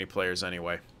have too many players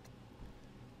anyway.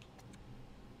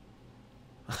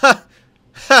 Ha!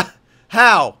 Ha!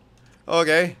 How?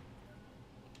 Okay.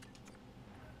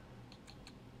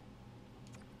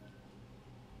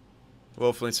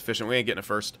 Woefully insufficient. We ain't getting a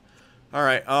first.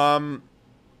 Alright,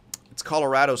 it's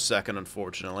Colorado's second,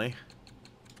 unfortunately.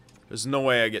 There's no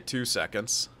way I get 2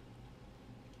 seconds.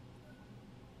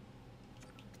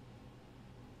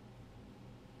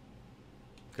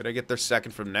 Could I get their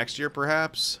second from next year,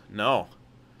 perhaps? No.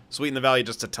 Sweeten the value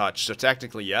just a touch. So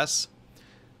technically, yes.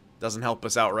 Doesn't help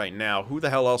us out right now. Who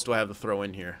the hell else do I have to throw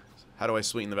in here? How do I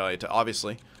sweeten the value?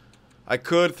 Obviously, I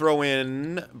could throw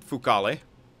in Fukale.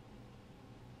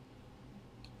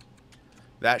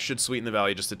 That should sweeten the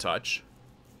value just a touch.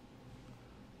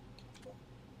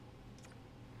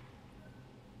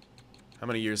 How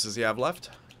many years does he have left?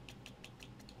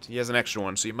 He has an extra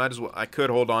one, so you might as well... I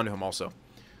could hold on to him also.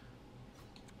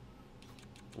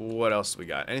 What else we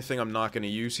got? Anything I'm not going to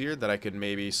use here that I could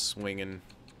maybe swing and...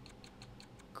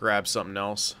 grab something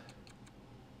else.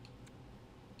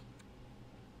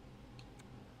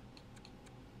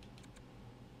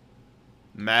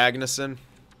 Magnuson.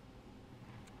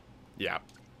 Yeah.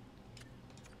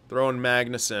 Throwing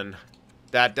Magnuson.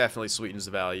 That definitely sweetens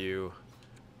the value.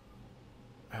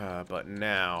 But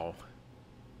now...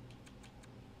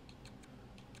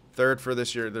 Third for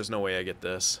this year. There's no way I get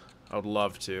this. I would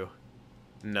love to.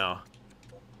 No.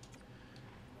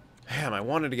 Damn, I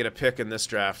wanted to get a pick in this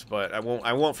draft, but I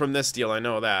won't from this deal, I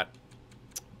know that.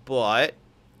 But...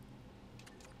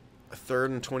 A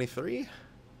third and 23?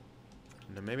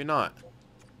 No, maybe not.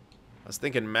 I was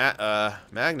thinking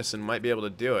Magnuson might be able to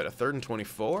do it. A third and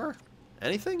 24?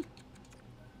 Anything?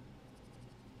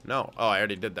 No. Oh, I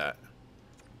already did that.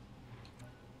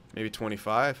 Maybe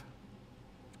 25?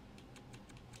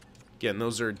 Again,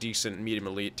 those are decent medium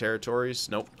elite territories.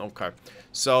 Nope. Okay.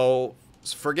 So,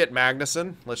 forget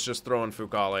Magnuson. Let's just throw in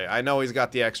Fukale. I know he's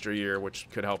got the extra year, which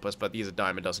could help us, but he's a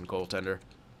dime a dozen goaltender.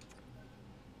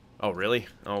 Oh, really?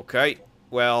 Okay.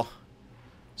 Well,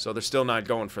 so they're still not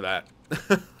going for that.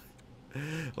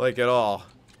 Like at all.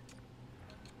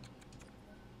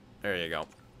 There you go.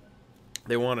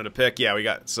 They wanted a pick. Yeah, we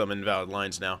got some invalid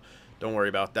lines now. Don't worry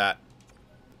about that.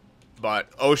 But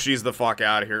Oshie's the fuck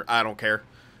out of here. I don't care.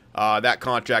 That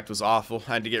contract was awful.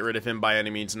 Had to get rid of him by any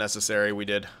means necessary. We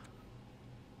did.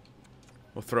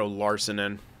 We'll throw Larson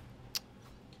in.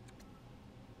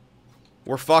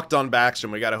 We're fucked on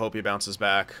Backstrom. We gotta hope he bounces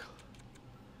back.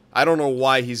 I don't know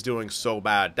why he's doing so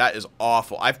bad. That is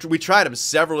awful. We tried him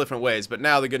several different ways, but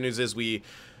now the good news is we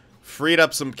freed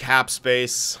up some cap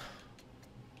space.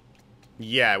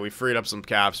 Yeah, we freed up some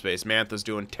cap space. Mantha's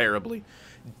doing terribly.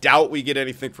 Doubt we get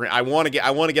anything for him. I want to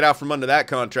get out from under that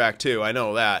contract too. I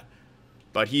know that.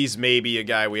 But he's maybe a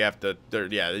guy we have to...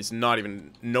 yeah, he's not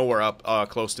even nowhere up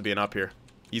close to being up here.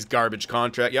 He's garbage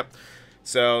contract. Yep.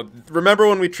 So, remember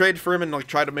when we traded for him and like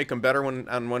tried to make him better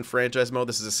on one franchise mode?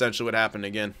 This is essentially what happened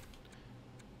again.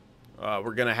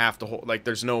 We're going to have to hold... Like,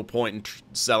 there's no point in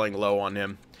selling low on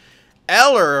him.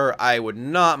 Eller, I would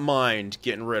not mind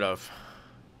getting rid of.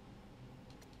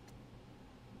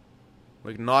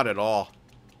 Like, not at all.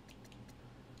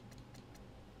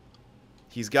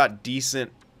 He's got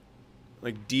decent...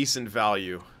 Like, decent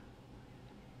value.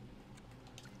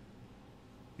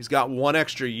 He's got one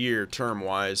extra year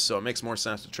term-wise, so it makes more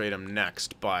sense to trade him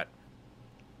next, but...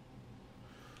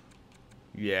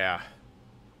 Yeah.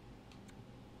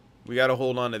 We gotta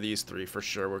hold on to these three for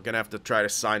sure. We're gonna have to try to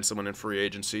sign someone in free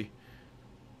agency.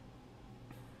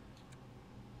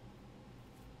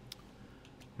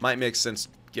 Might make sense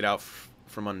to get out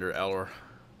from under Eller.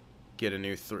 Get a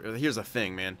new 3... Here's the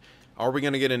thing, man. Are we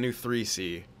gonna get a new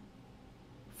 3C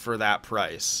for that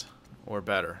price? Or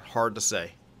better? Hard to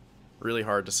say. Really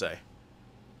hard to say.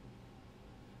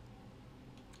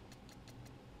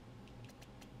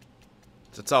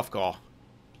 It's a tough call.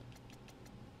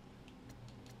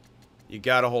 You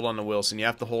gotta hold on to Wilson. You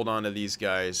have to hold on to these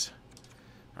guys.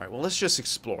 Alright, well, let's just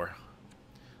explore.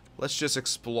 Let's just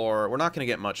explore. We're not gonna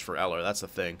get much for Eller. That's the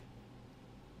thing.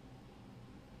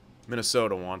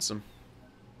 Minnesota wants him.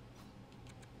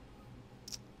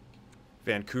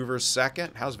 Vancouver's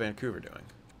second? How's Vancouver doing?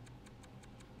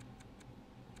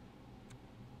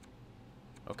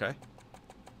 Okay.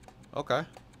 Okay.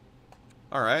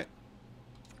 Alright.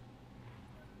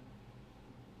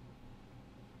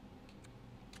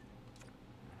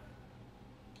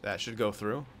 That should go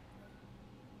through.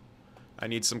 I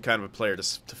need some kind of a player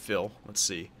to fill. Let's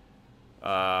see.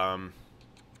 Cramerton.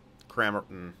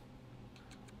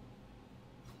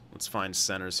 Let's find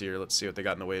centers here. Let's see what they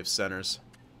got in the way of centers.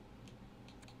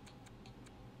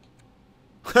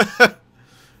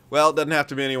 Well, it doesn't have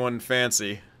to be anyone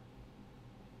fancy.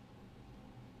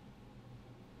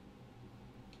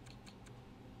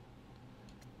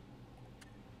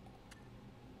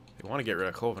 They want to get rid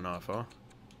of Kovanov, huh?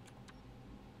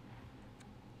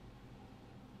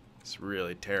 It's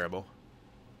really terrible.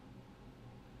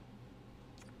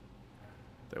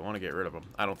 They want to get rid of him.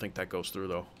 I don't think that goes through,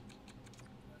 though.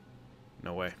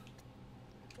 No way.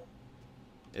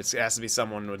 It has to be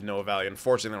someone with no value.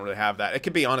 Unfortunately, they don't really have that. It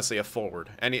could be, honestly, a forward.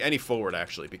 Any forward,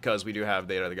 actually, because we do have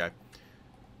the other guy.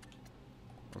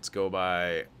 Let's go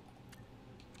by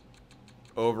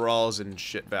overalls and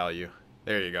shit value.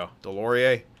 There you go.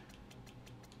 Delorier.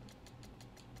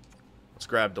 Let's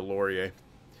grab Delorier.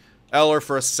 Eller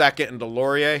for a second and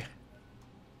Delorier.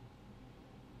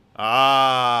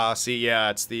 Ah, see,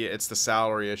 yeah, it's the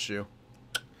salary issue.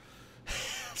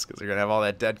 It's because they're gonna have all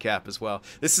that dead cap as well.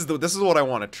 This is what I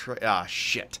want to try. Ah,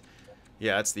 shit.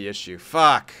 Yeah, that's the issue.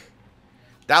 Fuck.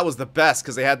 That was the best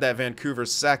because they had that Vancouver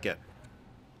second.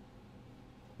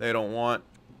 They don't want.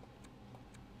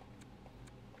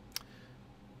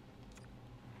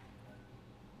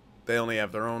 They only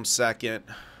have their own second.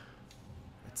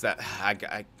 It's that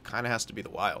I kind of has to be the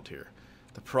Wild here.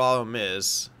 The problem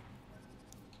is,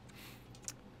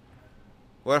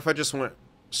 what if I just went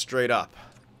straight up?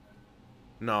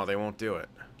 No, they won't do it.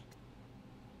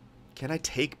 Can I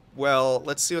take... Well,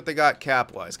 let's see what they got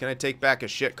cap-wise. Can I take back a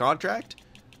shit contract?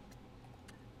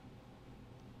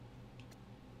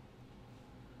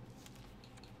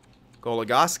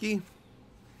 Goligoski?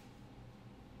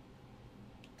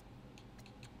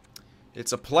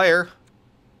 It's a player.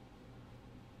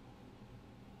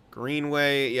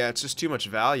 Greenway, yeah, it's just too much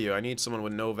value. I need someone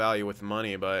with no value with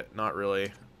money, but not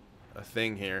really a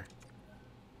thing here.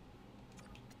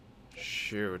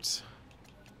 Shoot.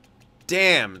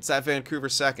 Damn, it's that Vancouver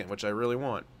second, which I really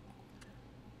want.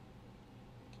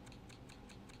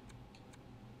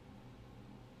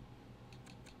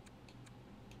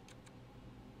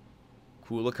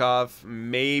 Kulikov,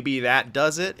 maybe that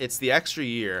does it. It's the extra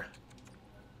year.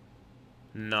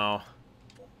 No.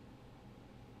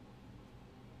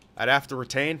 I'd have to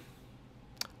retain.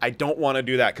 I don't want to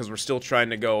do that because we're still trying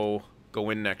to go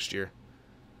in next year.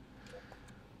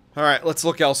 All right, let's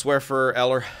look elsewhere for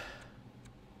Eller.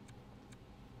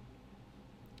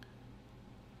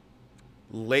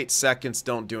 Late seconds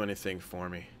don't do anything for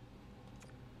me.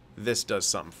 This does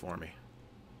something for me.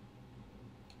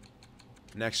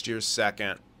 Next year's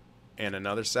second and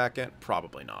another second?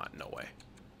 Probably not. No way.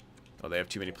 Oh, they have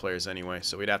too many players anyway,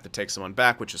 so we'd have to take someone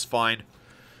back, which is fine.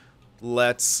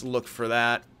 Let's look for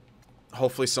that.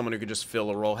 Hopefully someone who could just fill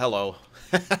a role. Hello.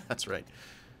 That's right.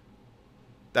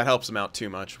 That helps him out too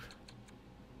much.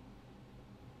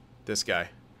 This guy.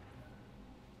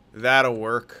 That'll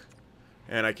work.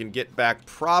 And I can get back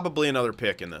probably another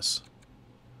pick in this.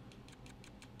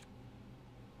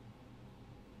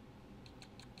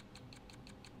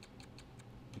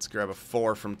 Let's grab a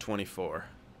 4 from 24.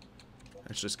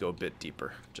 Let's just go a bit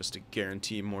deeper, just to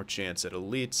guarantee more chance at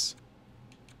elites.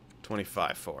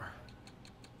 25-4.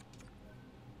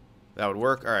 That would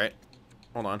work. All right.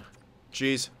 Hold on.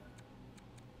 Jeez.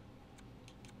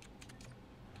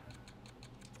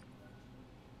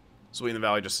 Sweeten the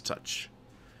Valley just a touch.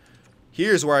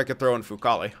 Here's where I could throw in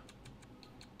Fukale.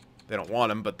 They don't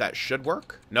want him, but that should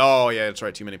work. No, yeah, that's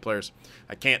right. Too many players.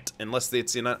 I can't unless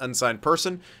it's an unsigned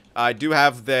person. I do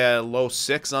have the low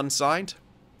 6 unsigned.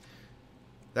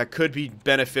 That could be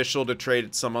beneficial to trade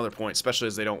at some other point, especially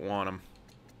as they don't want him.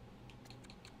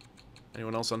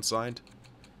 Anyone else unsigned?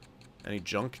 Any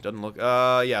junk? Doesn't look...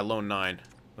 yeah, low 9.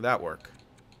 Would that work?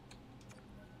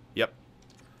 Yep.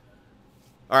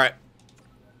 Alright.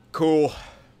 Cool.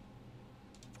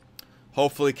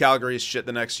 Hopefully Calgary's shit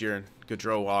the next year and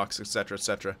Gaudreau walks, etc.,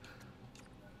 etc.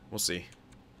 We'll see.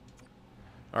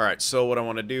 Alright, so what I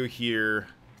want to do here...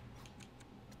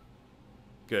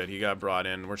 Good, he got brought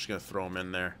in. We're just going to throw him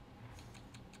in there.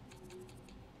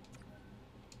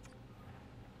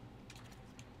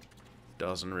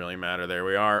 Doesn't really matter. There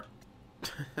we are.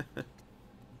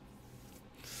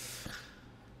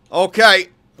 Okay,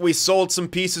 we sold some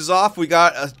pieces off. We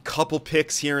got a couple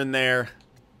picks here and there.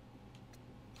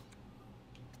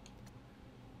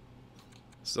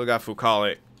 Still got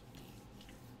Fukale.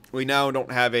 We now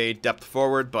don't have a depth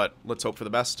forward, but let's hope for the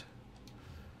best.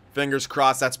 Fingers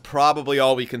crossed, that's probably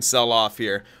all we can sell off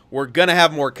here. We're going to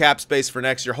have more cap space for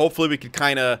next year. Hopefully we could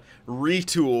kind of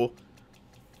retool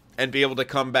and be able to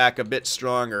come back a bit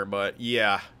stronger. But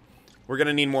yeah, we're going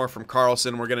to need more from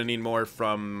Carlson. We're going to need more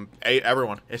from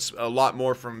everyone. It's a lot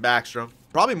more from Backstrom.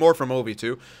 Probably more from Ovi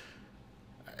too.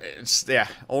 It's, yeah,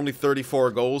 only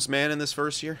 34 goals, man, in this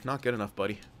first year. Not good enough,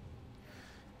 buddy.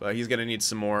 But he's going to need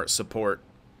some more support.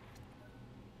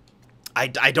 I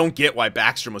don't get why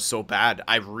Backstrom was so bad.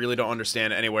 I really don't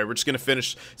understand it. Anyway, we're just going to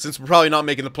finish. Since we're probably not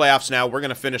making the playoffs now, we're going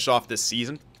to finish off this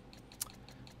season.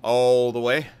 All the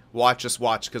way. Watch us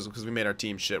watch, because we made our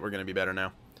team shit. We're going to be better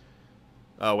now.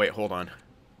 Oh, wait, hold on.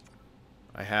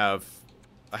 I have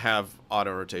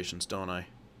auto rotations, don't I?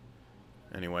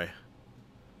 Anyway.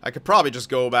 I could probably just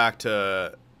go back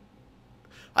to...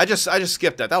 I just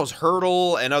skipped that. That was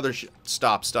Hurdle and other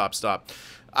Stop.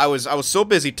 I was so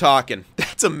busy talking.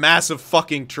 That's a massive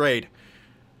fucking trade.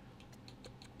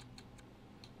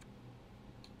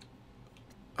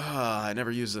 I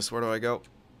never use this. Where do I go?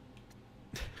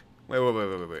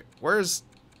 Wait. Where's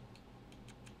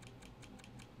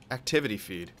activity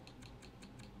feed?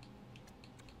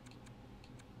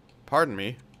 Pardon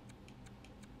me.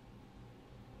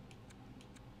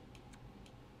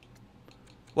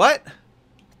 What?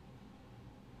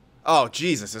 Oh,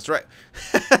 Jesus, that's right.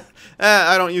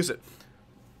 I don't use it.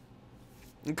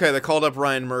 Okay, they called up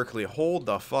Ryan Merkley. Hold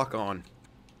the fuck on.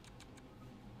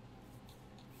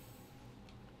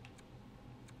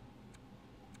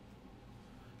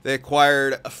 They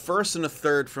acquired a first and a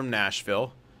third from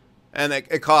Nashville, and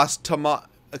it cost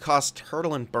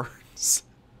Hurdle and Burns.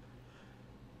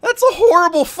 That's a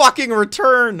horrible fucking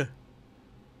return.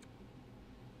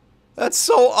 That's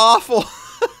so awful.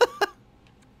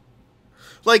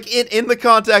 Like, in the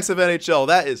context of NHL,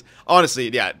 that is... Honestly,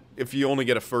 yeah, if you only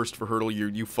get a first for Hurdle,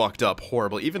 you fucked up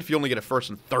horribly. Even if you only get a first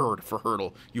and third for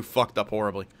Hurdle, you fucked up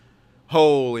horribly.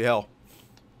 Holy hell.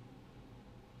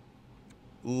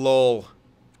 Lol.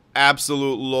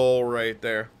 Absolute lol right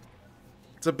there.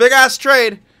 It's a big-ass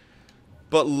trade,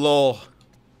 but lol.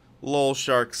 Lol,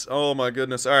 Sharks. Oh, my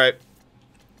goodness. All right.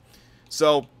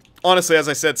 So, honestly, as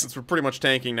I said, since we're pretty much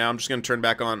tanking now, I'm just going to turn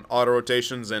back on auto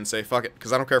rotations and say fuck it,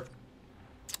 because I don't care.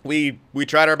 We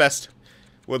tried our best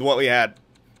with what we had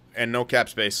and no cap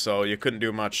space, so you couldn't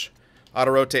do much. Auto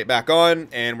rotate back on,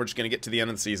 and we're just going to get to the end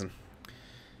of the season.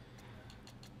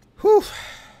 Whew.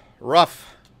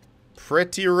 Rough.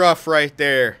 Pretty rough right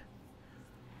there.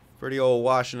 Pretty old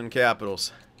Washington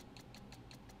Capitals.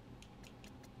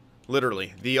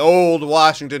 Literally. The old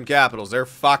Washington Capitals. They're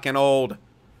fucking old.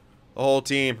 The whole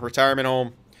team. Retirement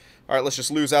home. Alright, let's just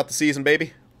lose out the season,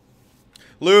 baby.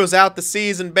 Lose out the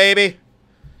season, baby.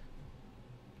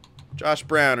 Josh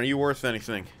Brown, are you worth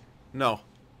anything? No.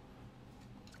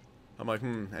 I'm like,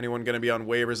 anyone going to be on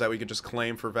waivers that we could just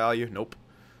claim for value? Nope.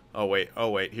 Oh, wait.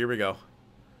 Here we go.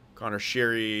 Connor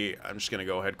Sherry. I'm just going to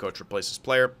go head coach, replace this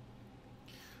player.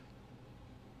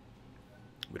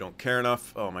 We don't care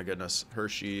enough. Oh, my goodness.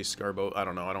 Hershey, Scarbo. I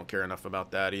don't know. I don't care enough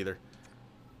about that either.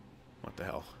 What the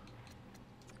hell?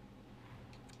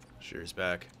 Sherry's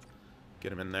back.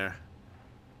 Get him in there.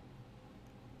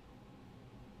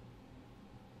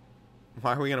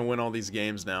 Why are we going to win all these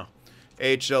games now?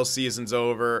 AHL season's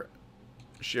over.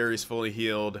 Sherry's fully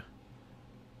healed.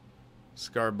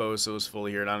 Scarboso's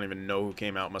fully healed. I don't even know who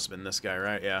came out. Must have been this guy,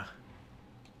 right? Yeah.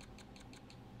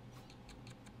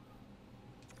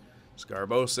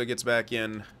 Scarbosa gets back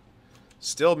in.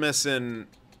 Still missing...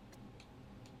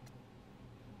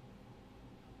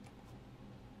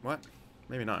 What?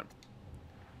 Maybe not.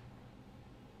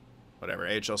 Whatever.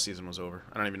 AHL season was over.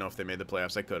 I don't even know if they made the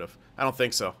playoffs. They could have. I don't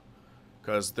think so.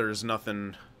 Because there's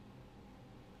nothing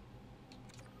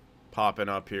popping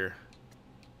up here.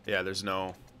 Yeah, there's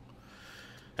no...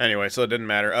 Anyway, so it didn't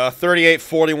matter.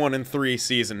 38-41-3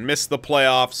 season. Missed the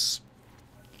playoffs.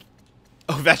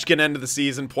 Ovechkin ended the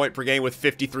season, point per game with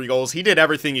 53 goals. He did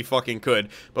everything he fucking could,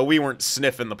 but we weren't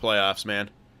sniffing the playoffs,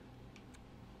 man.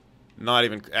 Not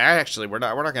even... Actually, we're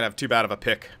not going to have too bad of a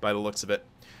pick by the looks of it.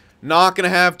 Not going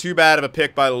to have too bad of a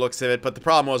pick by the looks of it, but the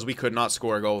problem was we could not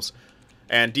score goals.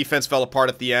 And defense fell apart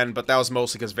at the end, but that was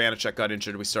mostly because Vanacek got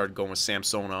injured. We started going with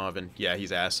Samsonov, and yeah,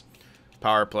 he's ass.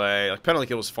 Power play, like penalty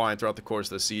kill was fine throughout the course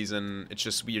of the season. It's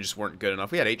just we just weren't good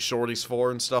enough. We had 8 shorties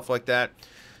for and stuff like that,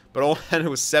 but all it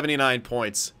was 79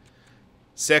 points,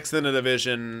 6th in the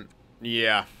division.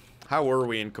 Yeah, how were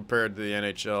we in compared to the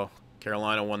NHL?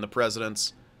 Carolina won the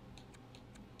Presidents.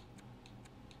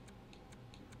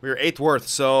 We were 8th worth,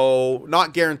 so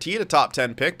not guaranteed a top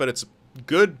 10 pick, but it's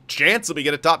good chance that we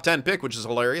get a top 10 pick, which is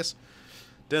hilarious.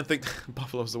 Didn't think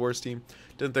Buffalo's the worst team.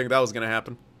 Didn't think that was going to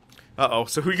happen. Uh-oh.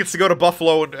 So who gets to go to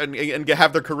Buffalo and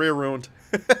have their career ruined?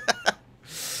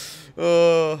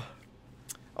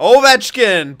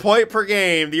 Ovechkin, point per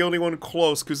game. The only one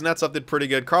close. Kuznetsov did pretty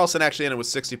good. Carlson actually ended with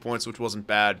 60 points, which wasn't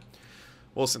bad.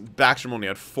 Wilson Backstrom only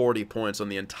had 40 points on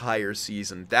the entire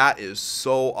season. That is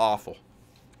so awful.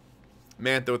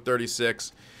 Mantha with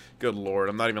 36. Good lord,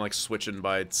 I'm not even like switching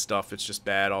by stuff. It's just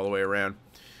bad all the way around.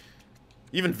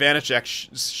 Even Vanacek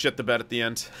shit the bed at the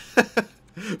end.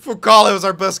 Fukala was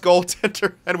our best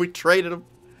goaltender, and we traded him.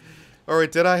 Or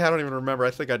wait, did I? I don't even remember. I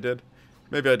think I did.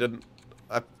 Maybe I didn't.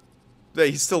 Yeah,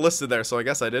 he's still listed there, so I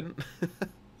guess I didn't.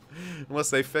 Unless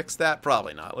they fixed that.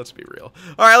 Probably not. Let's be real.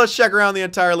 Alright, let's check around the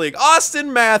entire league.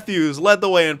 Austin Matthews led the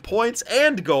way in points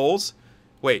and goals.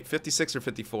 Wait, 56 or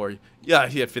 54? Yeah,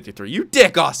 he had 53. You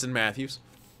dick, Austin Matthews.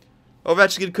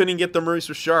 Ovechkin couldn't even get the Maurice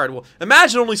Richard. Well,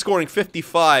 imagine only scoring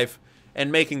 55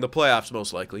 and making the playoffs,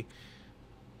 most likely.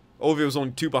 Ovi was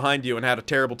only 2 behind you and had a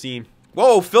terrible team.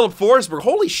 Whoa, Philip Forsberg.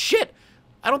 Holy shit.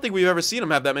 I don't think we've ever seen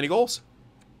him have that many goals.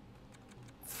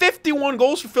 51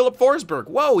 goals for Philip Forsberg.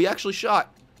 Whoa, he actually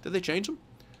shot. Did they change him?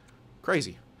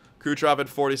 Crazy. Kucherov at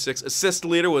 46. Assist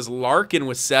leader was Larkin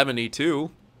with 72.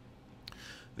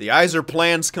 The Yzer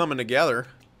plan's coming together.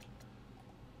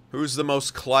 Who's the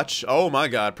most clutch? Oh my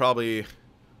god, probably...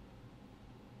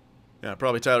 Yeah,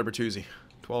 probably Tyler Bertuzzi.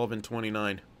 12 and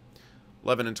 29.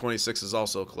 11 and 26 is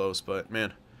also close, but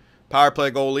man. Power play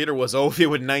goal leader was Ovi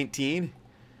with 19.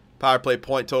 Power play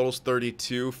point totals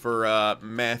 32 for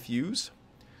Matthews.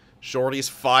 Shorties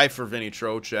 5 for Vinny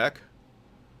Trocheck.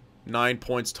 9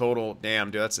 points total.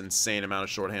 Damn, dude, that's an insane amount of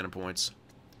shorthanded points.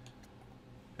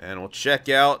 And we'll check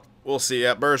out. We'll see.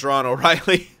 Yeah, Bergeron,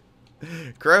 O'Reilly.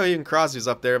 Crowley and Crosby's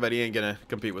up there, but he ain't going to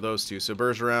compete with those two. So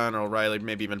Bergeron, O'Reilly,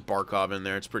 maybe even Barkov in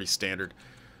there. It's pretty standard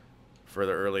for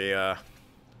the early...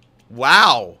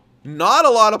 Wow! Not a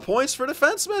lot of points for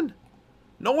defensemen.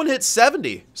 No one hit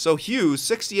 70. So Hughes,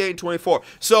 68 and 24.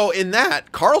 So in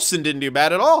that, Carlson didn't do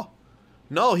bad at all.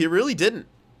 No, he really didn't.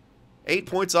 8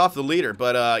 points off the leader.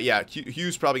 But, yeah,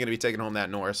 Hughes probably going to be taking home that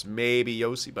Norris. Maybe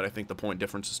Yossi, but I think the point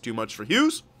difference is too much for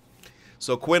Hughes.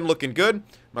 So Quinn looking good.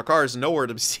 Makar is nowhere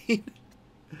to be seen.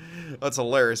 That's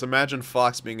hilarious. Imagine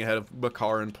Fox being ahead of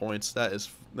Makar in points.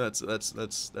 That's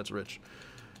rich.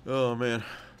 Oh, man.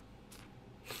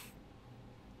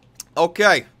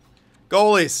 Okay.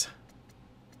 Goalies.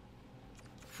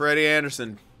 Freddie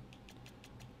Anderson.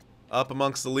 Up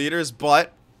amongst the leaders,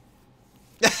 but...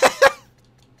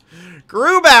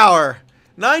 Grubauer,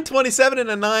 927 and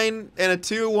a 9 and a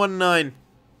 219.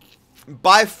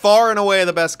 By far and away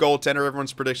the best goaltender.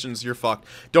 Everyone's predictions, you're fucked.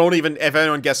 Don't even, if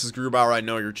anyone guesses Grubauer, I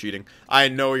know you're cheating. I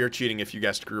know you're cheating if you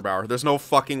guessed Grubauer. There's no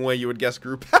fucking way you would guess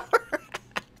Grubauer.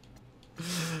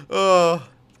 Oh,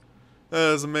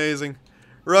 that is amazing.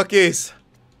 Rookies.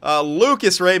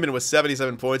 Lucas Raymond with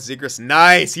 77 points. Zegras,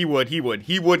 nice. He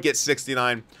would get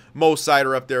 69. Mo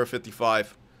Sider up there with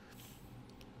 55.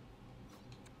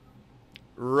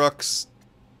 Rooks.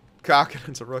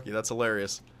 Kokkinen's a rookie. That's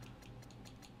hilarious.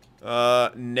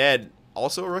 Ned,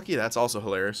 also a rookie. That's also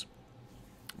hilarious.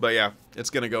 But yeah, it's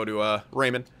going to go to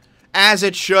Raymond. As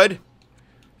it should.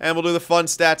 And we'll do the fun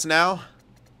stats now.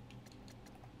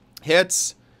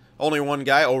 Hits. Only one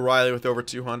guy. O'Reilly with over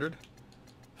 200.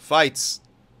 Fights.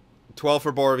 12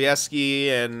 for Borowiecki,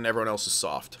 and everyone else is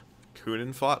soft.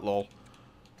 Kunin fought, lol.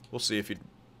 We'll see if he...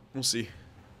 We'll see.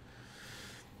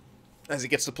 As he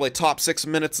gets to play top 6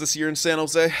 minutes this year in San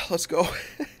Jose. Let's go.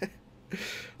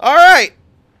 Alright.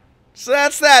 So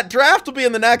that's that. Draft will be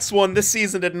in the next one. This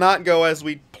season did not go as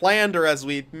we planned, or as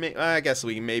we... I guess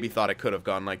we maybe thought it could have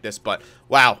gone like this, but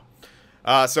wow.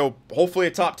 So hopefully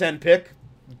a top 10 pick.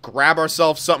 Grab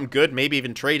ourselves something good. Maybe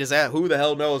even trade his at. Who the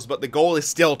hell knows? But the goal is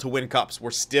still to win cups.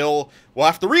 We'll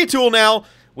have to retool now.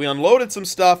 We unloaded some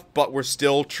stuff, but we're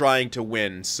still trying to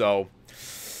win. So...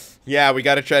 yeah, we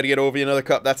got to try to get Ovi another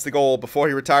cup. That's the goal. Before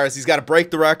he retires, he's got to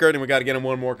break the record, and we got to get him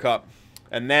one more cup.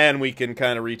 And then we can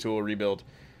kind of retool, rebuild.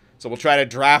 So we'll try to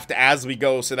draft as we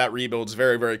go, so that rebuild's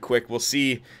very, very quick. We'll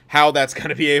see how that's going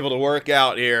to be able to work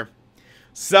out here.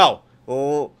 So,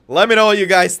 let me know what you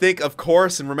guys think, of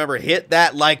course. And remember, hit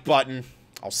that like button.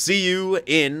 I'll see you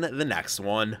in the next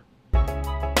one.